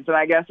Giants, and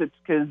I guess it's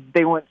because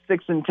they went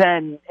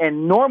 6-10,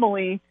 and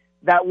normally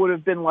that would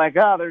have been like,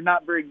 oh, they're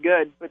not very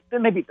good. But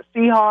then they beat the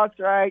Seahawks,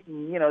 right?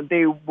 And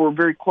they were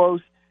very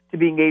close to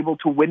being able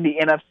to win the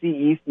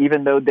NFC East,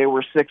 even though they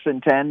were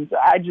 6-10. So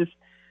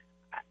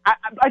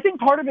I think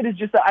part of it is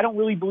just that I don't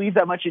really believe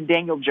that much in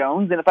Daniel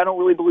Jones, and if I don't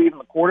really believe in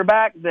the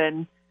quarterback,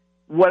 then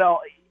what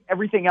else?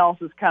 Everything else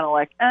is kind of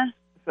like, eh.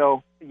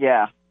 So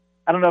yeah,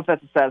 I don't know if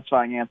that's a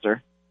satisfying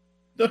answer.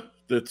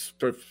 That's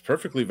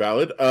perfectly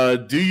valid.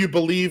 Do you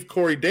believe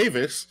Corey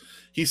Davis?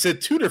 He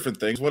said 2 different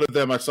things. One of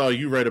them I saw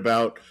you write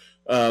about,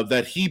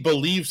 that he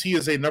believes he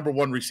is a number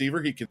 1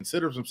 receiver. He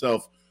considers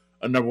himself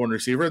a number 1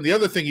 receiver. And the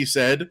other thing he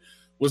said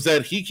was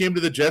that he came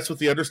to the Jets with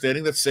the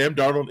understanding that Sam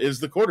Darnold is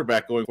the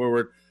quarterback going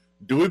forward.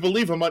 Do we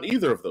believe him on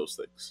either of those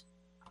things?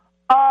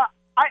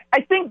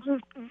 I think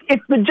if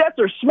the Jets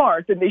are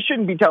smart, then they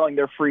shouldn't be telling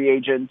their free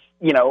agents,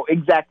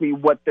 exactly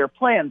what their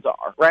plans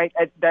are, right?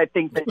 I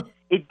think that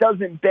it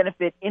doesn't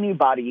benefit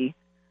anybody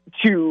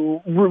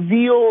to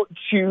reveal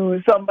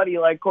to somebody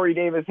like Corey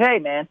Davis, hey,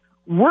 man,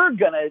 we're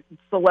going to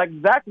select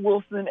Zach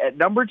Wilson at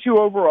number 2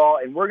 overall,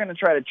 and we're going to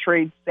try to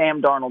trade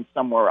Sam Darnold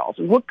somewhere else.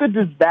 What good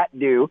does that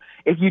do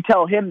if you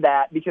tell him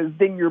that? Because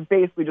then you're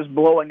basically just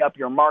blowing up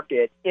your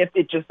market if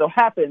it just so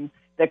happens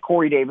that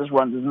Corey Davis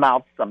runs his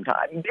mouth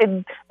sometimes.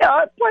 And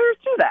players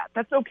do that.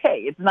 That's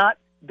okay. It's not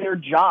their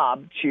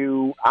job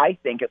to, I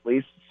think at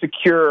least,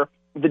 secure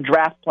the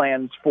draft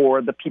plans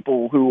for the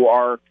people who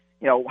are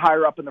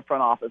higher up in the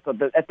front office. So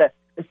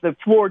it's the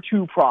floor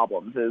two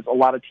problems, as a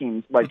lot of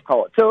teams like to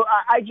call it. So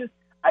I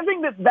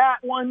think that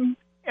one,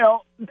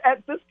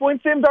 at this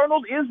point, Sam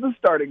Darnold is the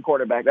starting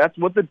quarterback. That's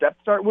what the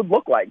depth chart would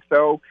look like.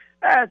 So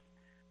I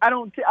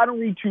don't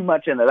read too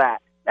much into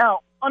that.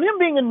 Now, on him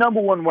being a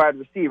number one wide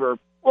receiver,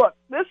 look,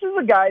 this is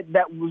a guy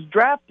that was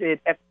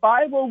drafted at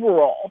 5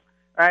 overall,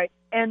 right?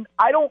 And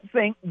I don't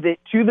think that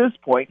to this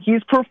point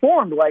he's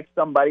performed like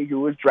somebody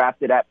who was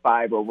drafted at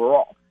 5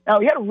 overall.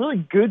 Now, he had a really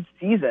good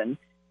season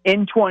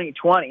in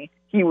 2020.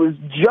 He was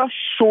just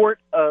short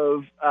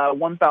of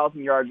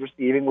 1,000 yards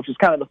receiving, which is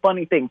kind of the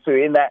funny thing. So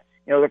in that,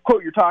 the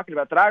quote you're talking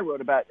about that I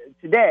wrote about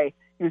today,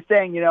 he was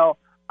saying,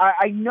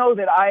 I know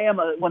that I am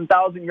a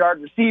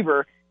 1,000-yard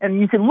receiver, and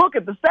you can look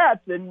at the stats,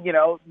 and,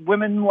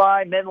 women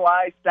lie, men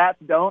lie, stats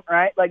don't,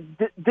 right? Like,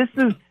 this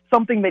is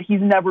something that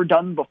he's never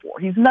done before.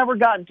 He's never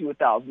gotten to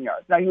 1,000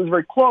 yards. Now, he was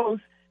very close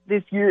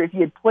this year. If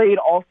he had played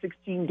all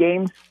 16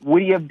 games,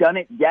 would he have done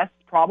it? Yes,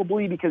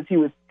 probably, because he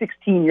was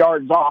 16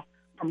 yards off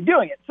from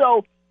doing it.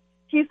 So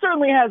he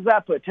certainly has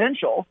that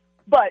potential,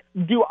 but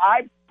do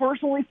I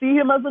personally see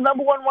him as a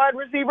number one wide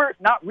receiver?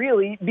 Not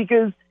really,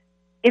 because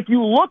if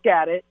you look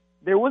at it,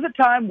 there was a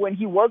time when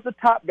he was the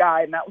top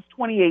guy, and that was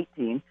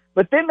 2018.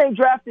 But then they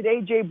drafted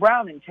A.J.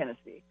 Brown in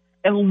Tennessee.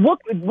 And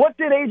look, what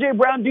did A.J.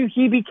 Brown do?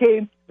 He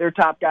became their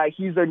top guy.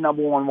 He's their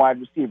number one wide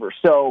receiver.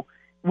 So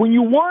when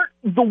you weren't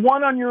the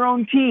one on your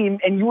own team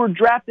and you were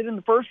drafted in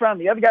the first round,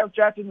 the other guy was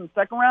drafted in the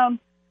second round,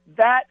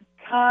 that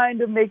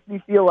kind of makes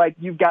me feel like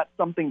you've got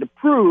something to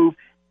prove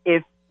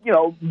if,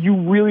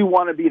 you really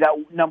want to be that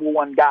number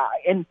one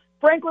guy. And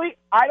frankly,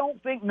 I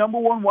don't think number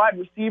one wide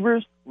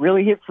receivers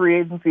really hit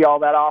free agency all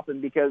that often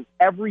because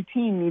every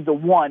team needs a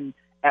one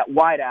at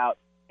wideout.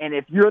 And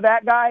if you're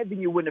that guy, then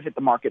you wouldn't have hit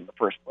the market in the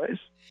first place.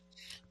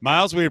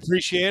 Miles, we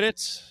appreciate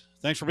it.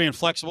 Thanks for being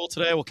flexible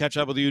today. We'll catch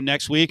up with you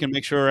next week and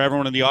make sure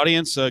everyone in the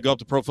audience go up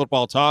to Pro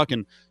Football Talk,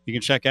 and you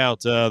can check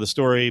out the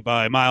story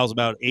by Miles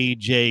about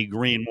A.J.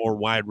 Green, more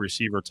wide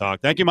receiver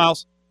talk. Thank you,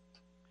 Miles.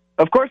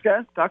 Of course,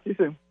 guys. Talk to you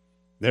soon.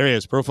 There he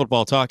is, Pro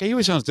Football Talk. He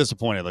always sounds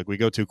disappointed, like we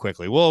go too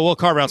quickly. We'll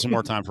carve out some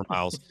more time for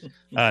Miles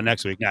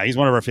next week. Now, he's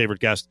one of our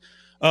favorite guests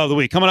of the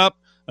week. Coming up,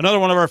 another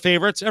one of our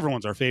favorites.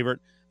 Everyone's our favorite.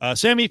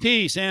 Sammy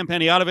P., Sam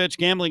Panayotovich,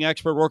 gambling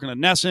expert working at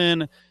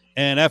Nesson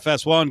and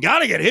FS1. Got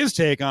to get his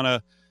take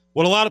on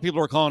what a lot of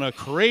people are calling a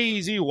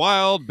crazy,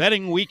 wild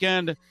betting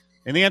weekend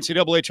in the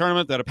NCAA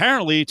tournament that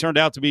apparently turned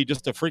out to be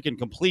just a freaking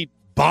complete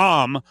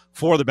bomb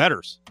for the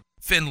bettors.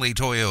 Finley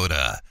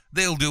Toyota.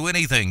 They'll do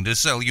anything to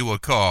sell you a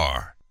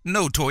car.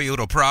 No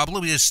Toyota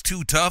problem is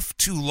too tough,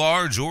 too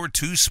large, or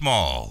too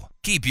small.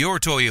 Keep your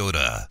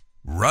Toyota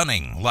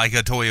running like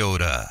a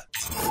Toyota.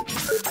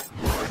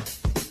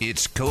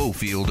 It's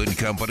Cofield and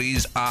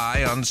Company's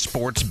Eye on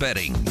Sports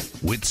Betting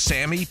with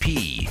Sammy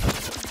P.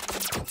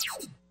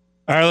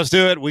 All right, let's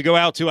do it. We go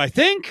out to, I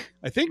think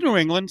New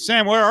England.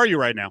 Sam, where are you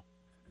right now?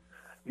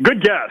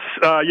 Good guess.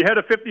 You had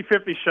a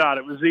 50-50 shot.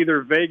 It was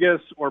either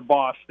Vegas or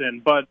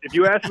Boston. But if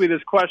you ask me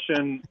this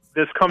question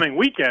this coming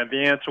weekend,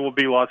 the answer will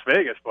be Las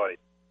Vegas, buddy.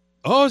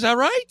 Oh, is that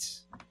right?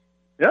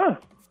 Yeah.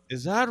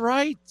 Is that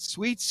right?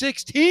 Sweet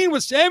 16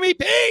 with Sammy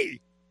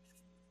P.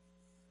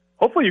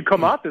 Hopefully you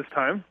come out this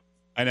time.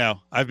 I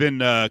know. I've been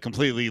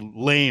completely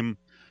lame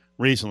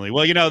recently.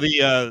 Well,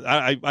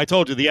 I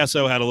told you the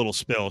SO had a little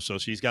spill, so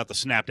she's got the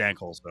snapped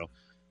ankle. So,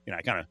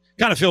 I kind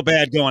of feel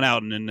bad going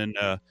out and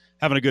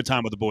having a good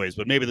time with the boys.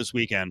 But maybe this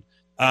weekend.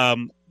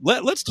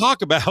 Let's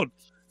talk about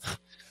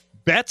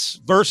bets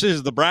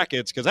versus the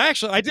brackets, because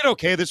I did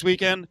okay this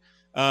weekend.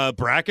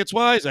 Brackets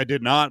wise, I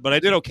did not, but I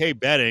did okay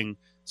betting.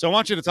 So I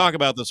want you to talk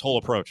about this whole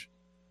approach.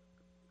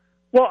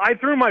 Well, I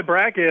threw my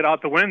bracket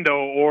out the window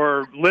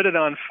or lit it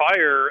on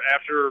fire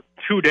after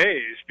 2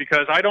 days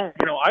because I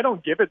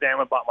don't give a damn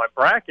about my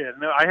bracket.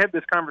 And I had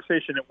this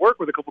conversation at work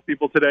with a couple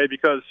people today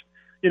because,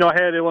 I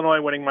had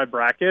Illinois winning my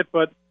bracket,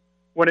 but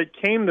when it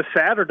came to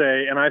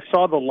Saturday and I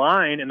saw the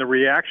line and the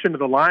reaction to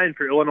the line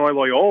for Illinois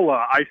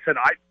Loyola, I said,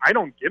 I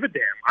don't give a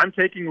damn. I'm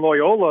taking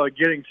Loyola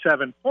getting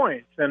 7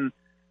 points. And,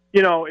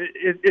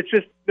 it's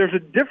just, there's a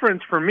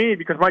difference for me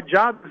because my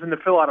job isn't to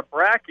fill out a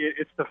bracket.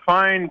 It's to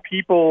find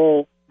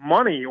people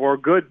money or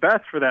good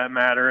bets for that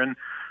matter. And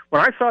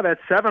when I saw that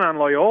 7 on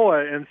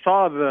Loyola and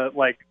saw the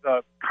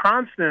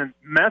constant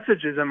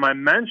messages in my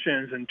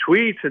mentions and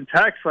tweets and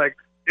texts like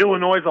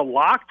Illinois is a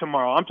lock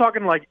tomorrow, I'm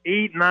talking like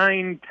 8,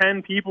 9,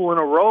 10 people in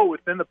a row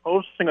within the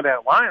posting of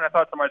that line, I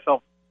thought to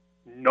myself,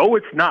 no,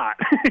 it's not.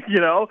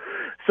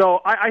 So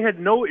I had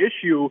no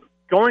issue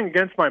going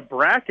against my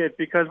bracket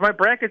because my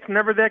bracket's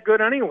never that good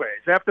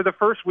anyways. After the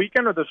first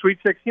weekend of the Sweet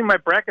 16, my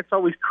bracket's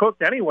always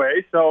cooked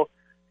anyway. So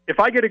if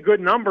I get a good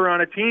number on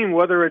a team,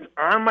 whether it's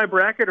on my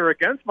bracket or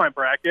against my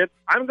bracket,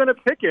 I'm going to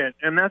pick it,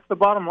 and that's the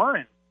bottom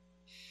line.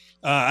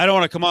 I don't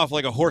want to come off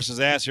like a horse's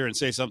ass here and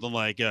say something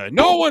like,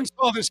 no one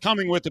saw this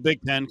coming with the Big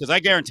Ten, because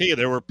I guarantee you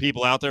there were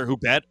people out there who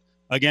bet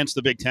against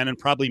the Big Ten and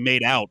probably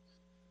made out.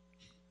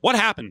 What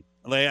happened?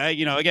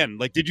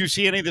 Did you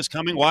see any of this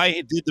coming?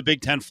 Why did the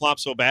Big Ten flop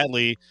so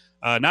badly?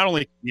 Not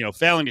only,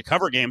 failing to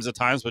cover games at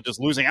times, but just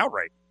losing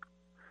outright.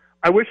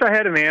 I wish I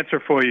had an answer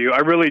for you. I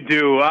really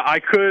do. I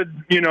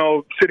could,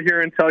 sit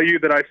here and tell you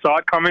that I saw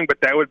it coming,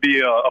 but that would be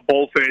a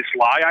bold-faced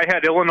lie. I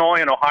had Illinois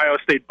and Ohio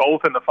State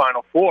both in the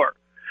Final Four.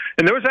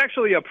 And there was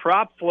actually a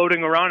prop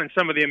floating around in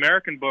some of the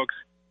American books.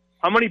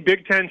 How many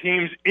Big Ten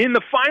teams in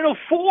the Final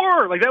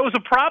Four? Like, that was a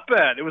prop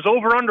bet. It was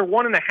over under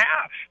 1.5.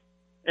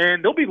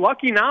 And they'll be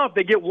lucky now if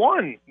they get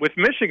one with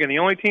Michigan, the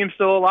only team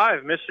still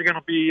alive. Michigan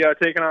will be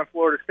taking on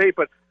Florida State.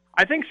 But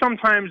I think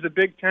sometimes the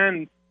Big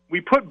Ten,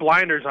 we put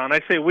blinders on.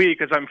 I say we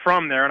because I'm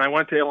from there, and I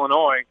went to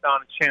Illinois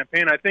down in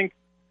Champaign. I think,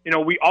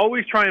 we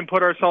always try and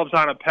put ourselves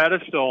on a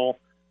pedestal,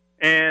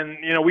 and,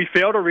 we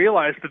fail to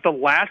realize that the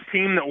last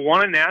team that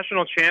won a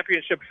national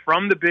championship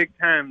from the Big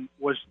Ten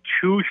was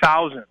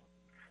 2000.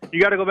 You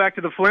got to go back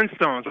to the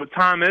Flintstones with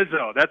Tom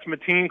Izzo. That's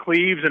Mateen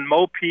Cleaves and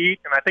Mo Pete,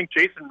 and I think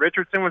Jason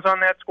Richardson was on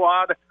that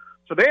squad.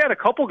 So they had a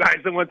couple guys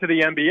that went to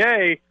the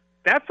NBA.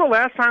 That's the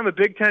last time a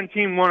Big Ten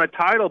team won a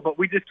title, but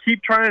we just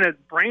keep trying to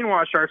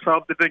brainwash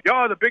ourselves to think,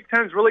 the Big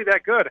Ten's really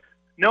that good.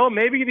 No,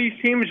 maybe these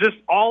teams just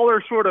all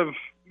are sort of,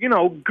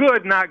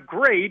 good, not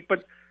great,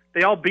 but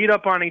they all beat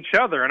up on each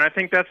other. And I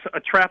think that's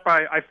a trap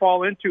I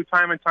fall into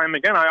time and time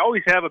again. I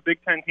always have a Big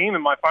Ten team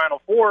in my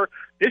Final Four.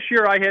 This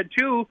year I had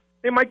 2.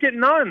 They might get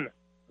none.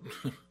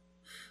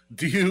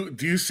 Do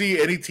you see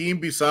any team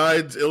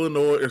besides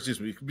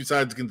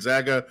besides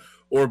Gonzaga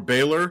or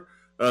Baylor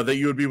that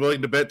you would be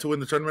willing to bet to win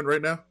the tournament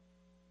right now?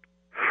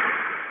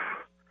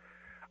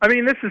 I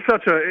mean, this is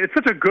such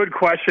a good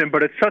question,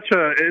 but it's such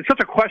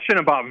a question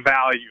about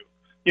value.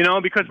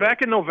 Because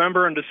back in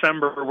November and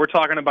December, we're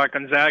talking about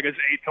Gonzaga's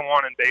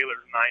 8-1 and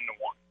Baylor's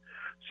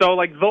 9-1. So,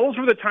 those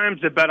were the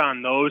times to bet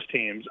on those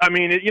teams. I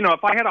mean,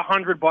 if I had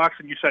 $100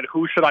 and you said,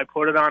 who should I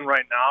put it on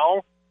right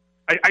now?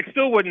 I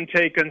still wouldn't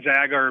take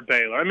Gonzaga or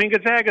Baylor. I mean,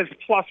 Gonzaga's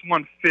plus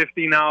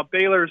 150 now.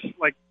 Baylor's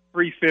like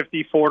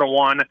 350,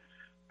 4-1.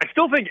 I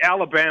still think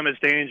Alabama's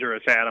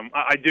dangerous, Adam.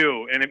 I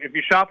do. And if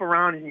you shop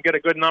around, you can get a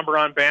good number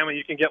on Bama.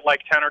 You can get like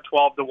 10 or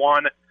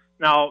 12-1.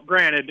 Now,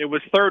 granted, it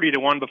was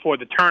 30-1 before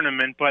the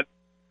tournament, but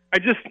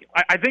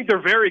I think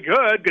they're very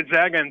good,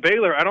 Gonzaga and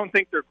Baylor. I don't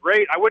think they're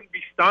great. I wouldn't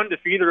be stunned if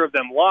either of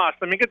them lost.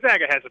 I mean,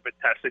 Gonzaga hasn't been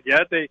tested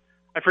yet.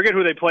 I forget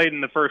who they played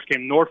in the first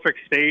game, Norfolk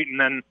State, and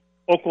then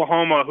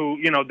Oklahoma, who,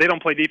 they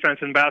don't play defense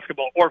in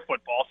basketball or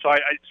football. So I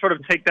sort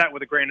of take that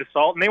with a grain of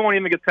salt. And they won't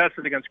even get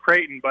tested against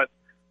Creighton. But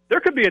there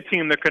could be a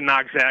team that could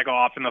knock Zaga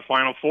off in the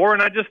Final Four.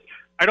 And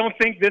I don't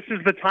think this is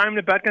the time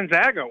to bet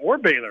Gonzaga or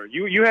Baylor.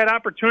 You had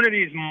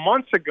opportunities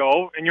months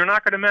ago, and you're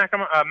not going to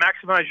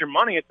maximize your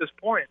money at this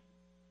point.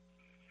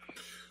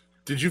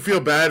 Did you feel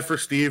bad for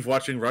Steve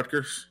watching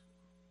Rutgers?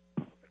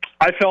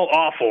 I felt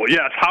awful,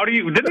 yes.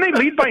 Didn't they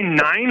lead by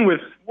 9 with,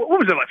 what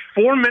was it, like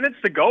 4 minutes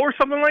to go or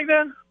something like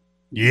that?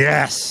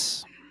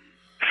 Yes.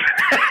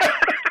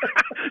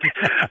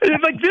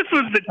 It's like, this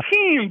was the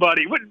team,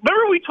 buddy.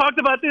 Remember we talked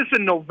about this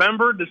in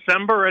November,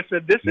 December? I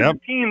said, this is a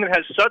team that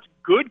has such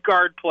good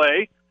guard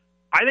play.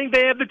 I think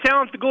they have the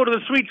talent to go to the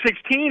Sweet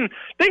 16.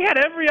 They had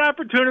every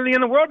opportunity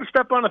in the world to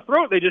step on the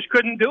throat. They just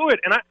couldn't do it.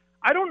 And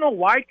I don't know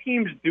why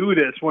teams do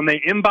this when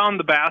they inbound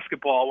the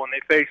basketball, when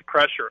they face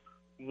pressure.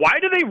 Why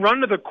do they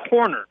run to the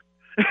corner?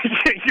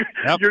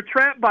 You're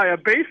trapped by a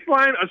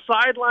baseline, a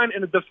sideline,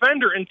 and a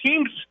defender, and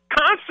teams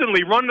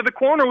constantly run to the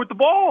corner with the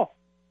ball.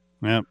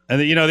 Yeah, and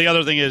the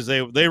other thing is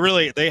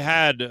they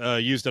had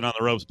Houston on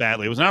the ropes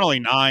badly. It was not only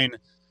 9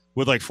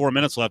 with like 4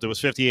 minutes left; it was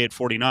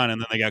 58-49,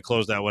 and then they got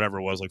closed out. Whatever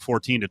it was, like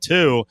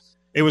 14-2.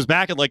 It was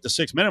back at like the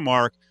 6 minute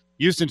mark.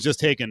 Houston's just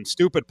taking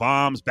stupid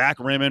bombs, back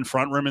rimming,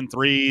 front rimming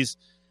threes,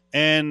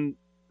 and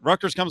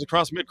Rutgers comes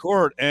across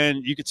midcourt,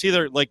 and you can see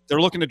they're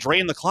looking to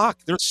drain the clock.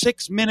 There's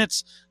 6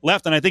 minutes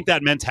left, and I think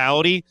that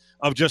mentality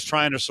of just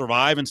trying to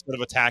survive instead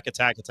of attack,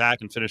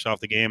 and finish off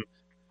the game,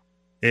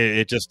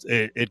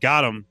 it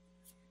got them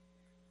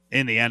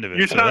in the end of it.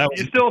 You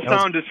still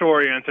sound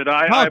disoriented.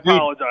 I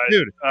apologize,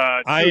 dude.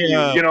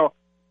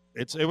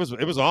 It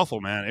was awful,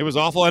 man. It was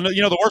awful, and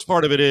the worst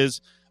part of it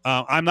is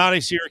I'm not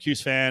a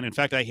Syracuse fan. In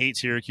fact, I hate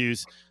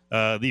Syracuse.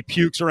 The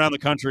pukes around the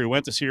country who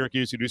went to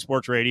Syracuse, who do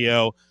sports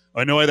radio,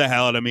 annoy the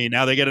hell out of me.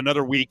 Now they get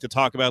another week to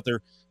talk about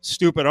their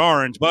stupid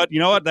orange. But you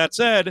know what? That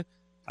said,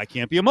 I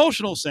can't be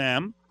emotional,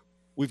 Sam.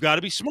 We've got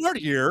to be smart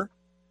here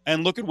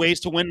and look at ways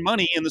to win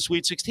money in the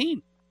Sweet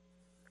 16.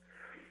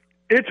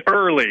 It's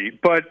early,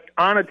 but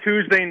on a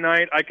Tuesday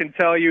night, I can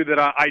tell you that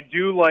I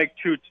do like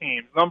 2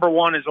 teams. Number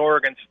 1 is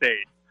Oregon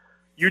State.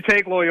 You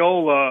take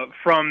Loyola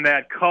from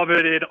that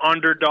coveted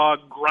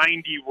underdog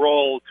grindy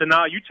role to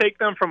now you take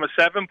them from a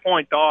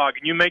 7-point dog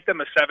and you make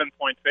them a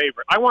 7-point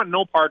favorite. I want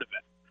no part of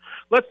it.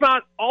 Let's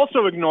not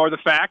also ignore the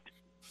fact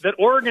that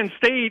Oregon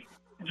State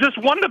just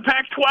won the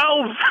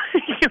Pac-12.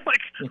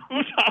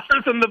 Who's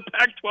hotter than the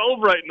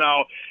Pac-12 right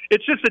now?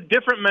 It's just a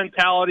different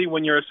mentality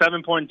when you're a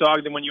 7-point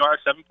dog than when you are a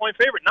 7-point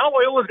favorite. Now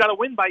Loyola's got to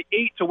win by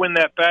 8 to win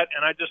that bet,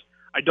 and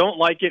I don't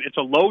like it. It's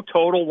a low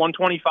total,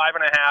 125.5.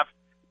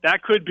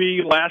 That could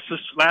be last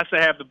to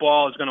have the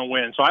ball is going to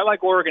win. So I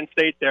like Oregon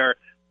State there.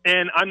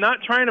 And I'm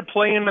not trying to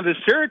play into the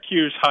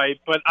Syracuse hype,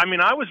 but, I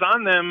was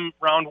on them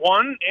round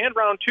 1 and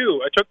round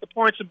 2. I took the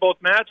points in both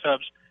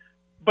matchups.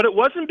 but it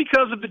wasn't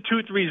because of the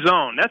 2-3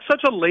 zone. That's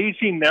such a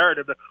lazy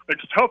narrative.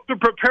 It's tough to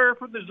prepare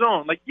for the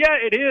zone. Like, yeah,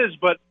 it is,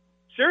 but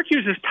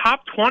Syracuse is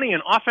top 20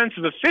 in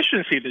offensive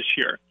efficiency this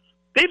year.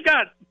 They've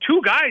got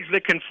two guys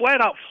that can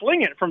flat out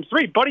fling it from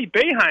three, Buddy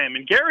Boeheim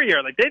and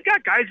Guerrier. Like, they've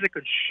got guys that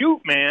could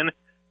shoot, man.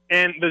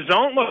 And the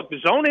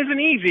zone isn't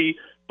easy,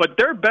 but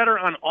they're better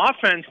on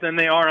offense than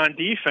they are on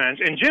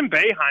defense. And Jim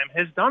Boeheim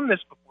has done this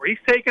before. He's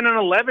taken an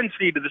 11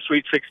 seed to the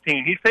Sweet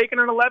 16. He's taken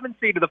an 11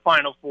 seed to the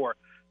Final Four.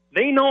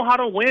 They know how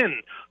to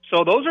win.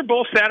 So those are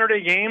both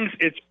Saturday games.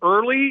 It's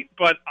early,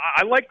 but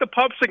I like the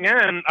Pups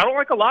again. I don't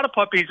like a lot of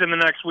puppies in the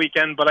next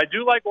weekend, but I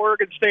do like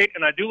Oregon State,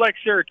 and I do like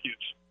Syracuse.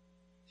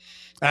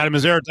 Adam,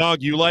 is there a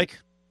dog you like?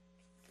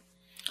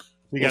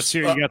 You got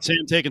Sam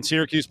taking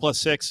Syracuse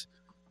 +6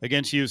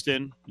 against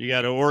Houston. You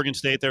got Oregon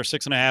State there,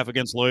 6.5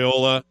 against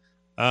Loyola.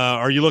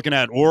 Are you looking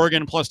at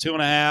Oregon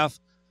 +2.5?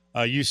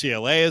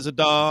 UCLA as a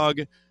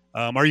dog.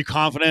 Are you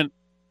confident?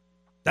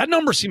 That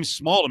number seems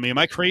small to me. Am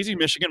I crazy?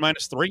 Michigan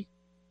 -3?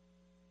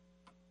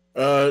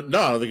 No,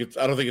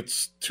 I don't think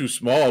it's too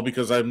small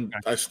because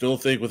I still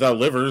think without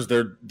Livers,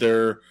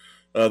 they're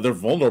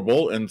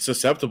vulnerable and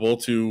susceptible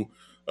to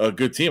a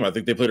good team. I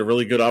think they played a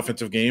really good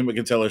offensive game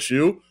against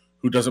LSU,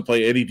 who doesn't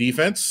play any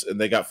defense, and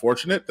they got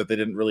fortunate that they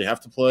didn't really have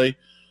to play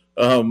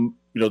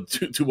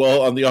too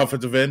well on the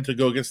offensive end to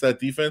go against that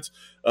defense.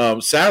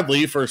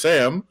 Sadly for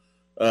Sam,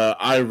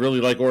 I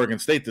really like Oregon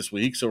State this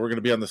week, so we're going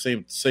to be on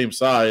the same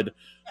side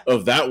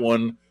of that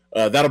one.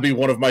 That'll be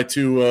one of my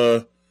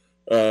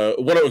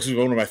one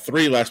of my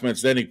 3 last man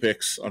standing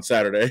picks on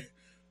Saturday.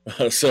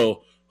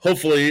 So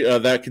hopefully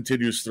that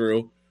continues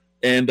through.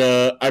 And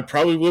I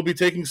probably will be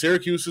taking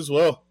Syracuse as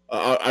well.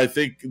 I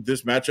think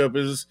this matchup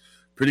is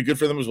pretty good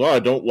for them as well. I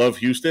don't love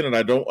Houston, and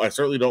I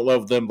certainly don't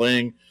love them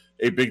laying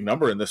a big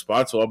number in this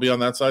spot, so I'll be on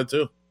that side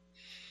too.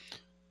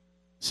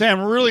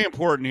 Sam, really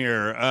important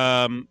here.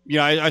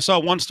 I saw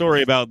one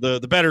story about the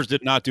bettors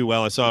did not do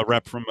well. I saw a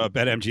rep from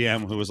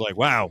BetMGM who was like,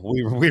 wow,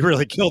 we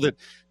really killed it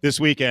this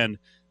weekend.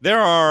 There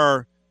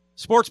are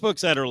sports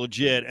books that are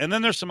legit, and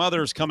then there's some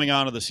others coming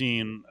onto the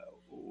scene.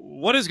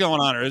 What is going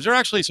on? Is there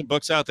actually some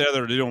books out there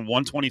that are doing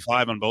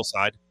 125 on both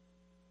sides?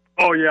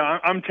 Oh, yeah.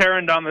 I'm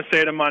tearing down the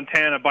state of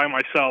Montana by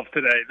myself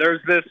today.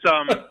 There's this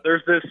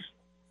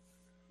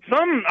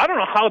I don't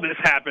know how this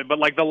happened, but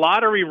like the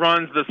lottery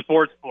runs the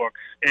sports books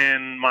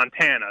in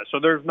Montana.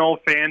 So there's no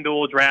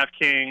FanDuel,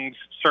 DraftKings,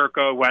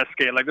 Circa,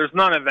 Westgate. Like there's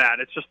none of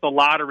that. It's just the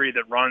lottery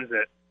that runs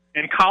it.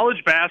 In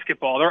college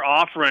basketball, they're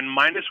offering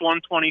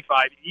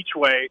 -125 each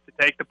way to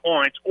take the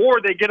points, or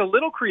they get a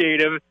little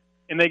creative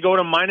and they go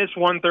to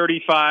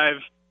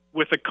 -135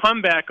 with a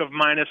comeback of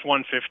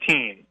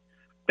 -115.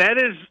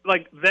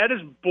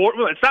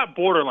 It's not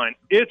borderline.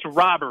 It's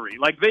robbery.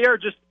 Like they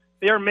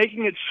are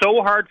making it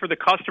so hard for the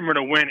customer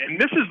to win. And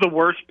this is the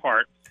worst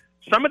part.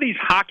 Some of these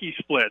hockey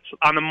splits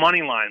on the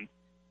money line.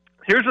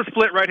 Here's a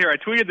split right here. I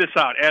tweeted this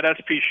out at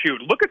SP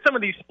Shoot. Look at some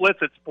of these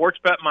splits at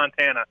Sportsbet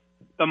Montana.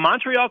 The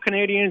Montreal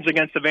Canadiens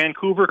against the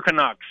Vancouver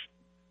Canucks.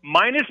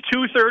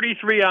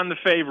 -233 on the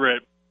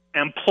favorite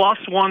and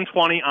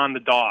 +120 on the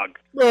dog.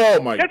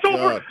 Oh, my God.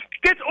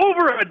 Gets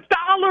over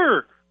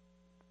 $1.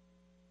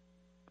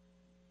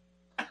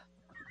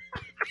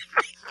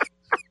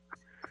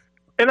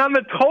 And on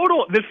the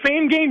total, the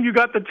same game, you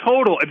got the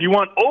total. If you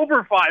want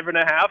over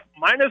 5.5,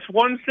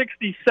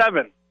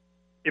 -167.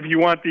 If you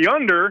want the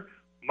under,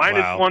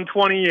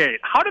 -128.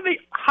 How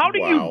do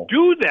you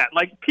do that?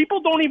 Like,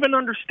 people don't even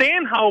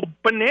understand how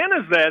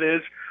bananas that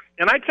is.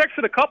 And I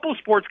texted a couple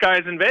sports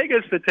guys in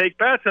Vegas that take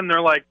bets, and they're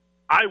like,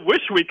 I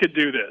wish we could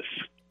do this.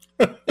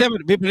 Yeah,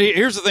 but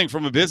here's the thing.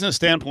 From a business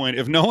standpoint,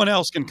 if no one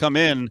else can come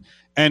in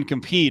and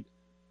compete,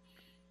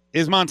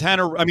 is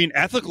Montana, I mean,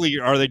 ethically,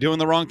 are they doing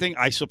the wrong thing?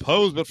 I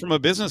suppose, but from a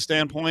business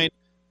standpoint,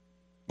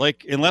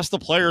 like, unless the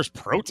players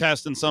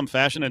protest in some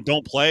fashion and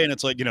don't play, and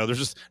it's like, there's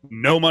just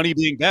no money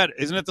being bet,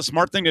 isn't it the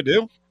smart thing to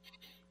do?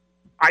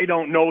 I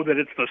don't know that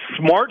it's the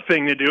smart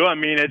thing to do. I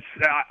mean,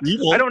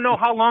 I don't know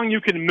how long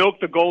you can milk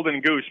the golden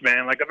goose,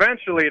 man. Like,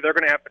 eventually they're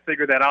going to have to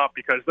figure that out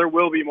because there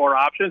will be more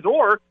options,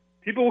 or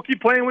people will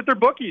keep playing with their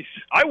bookies.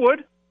 I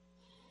would.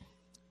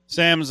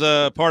 Sam's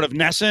part of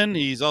Nesson.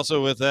 He's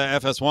also with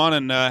FS1.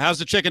 And how's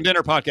the Chicken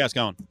Dinner podcast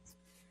going?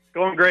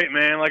 Going great,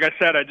 man. Like I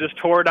said, I just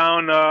tore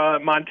down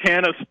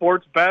Montana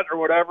Sports Bet or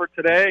whatever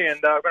today, and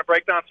I'm going to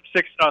break down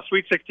some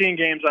Sweet 16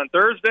 games on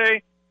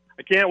Thursday.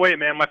 I can't wait,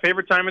 man. My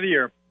favorite time of the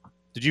year.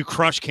 Did you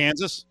crush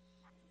Kansas?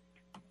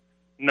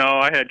 No,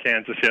 I had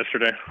Kansas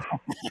yesterday.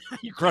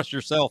 You crushed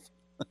yourself.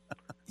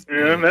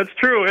 Yeah, that's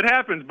true. It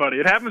happens, buddy.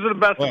 It happens to the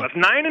best of us.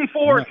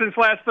 9-4 since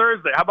last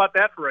Thursday. How about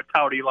that for a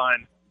touty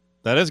line?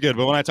 That is good.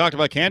 But when I talked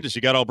about Kansas,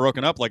 you got all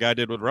broken up like I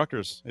did with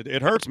Rutgers.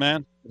 It hurts,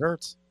 man. It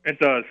hurts. It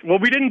does. Well,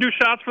 we didn't do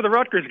shots for the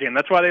Rutgers game.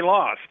 That's why they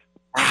lost.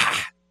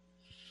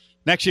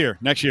 Next year,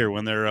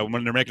 when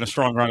they're making a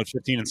strong run at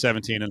 15 and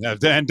 17,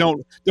 and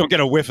don't get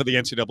a whiff of the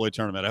NCAA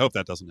tournament. I hope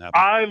that doesn't happen.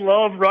 I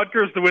love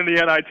Rutgers to win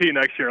the NIT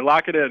next year.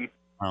 Lock it in.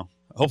 Well,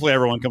 hopefully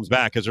everyone comes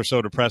back because they're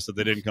so depressed that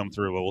they didn't come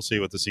through. But we'll see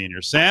with the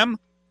seniors. Sam,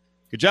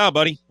 good job,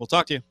 buddy. We'll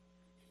talk to you.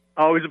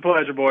 Always a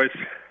pleasure, boys.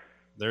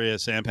 There he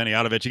is, Sam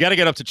Panayotovich. You got to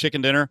get up to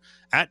Chicken Dinner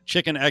at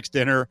Chicken X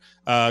Dinner.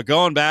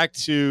 Going back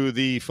to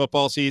the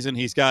football season,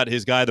 he's got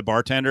his guy, the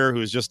bartender,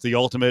 who is just the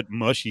ultimate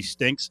mush. He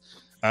stinks.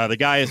 The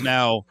guy is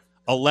now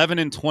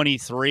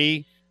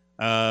 11-23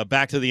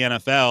 back to the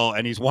NFL,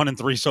 and he's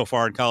 1-3 so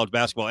far in college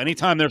basketball.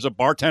 Anytime there's a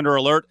bartender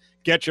alert,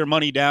 get your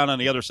money down on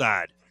the other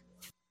side.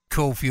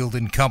 Cofield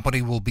and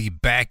Company will be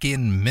back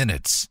in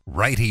minutes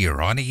right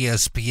here on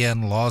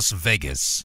ESPN Las Vegas.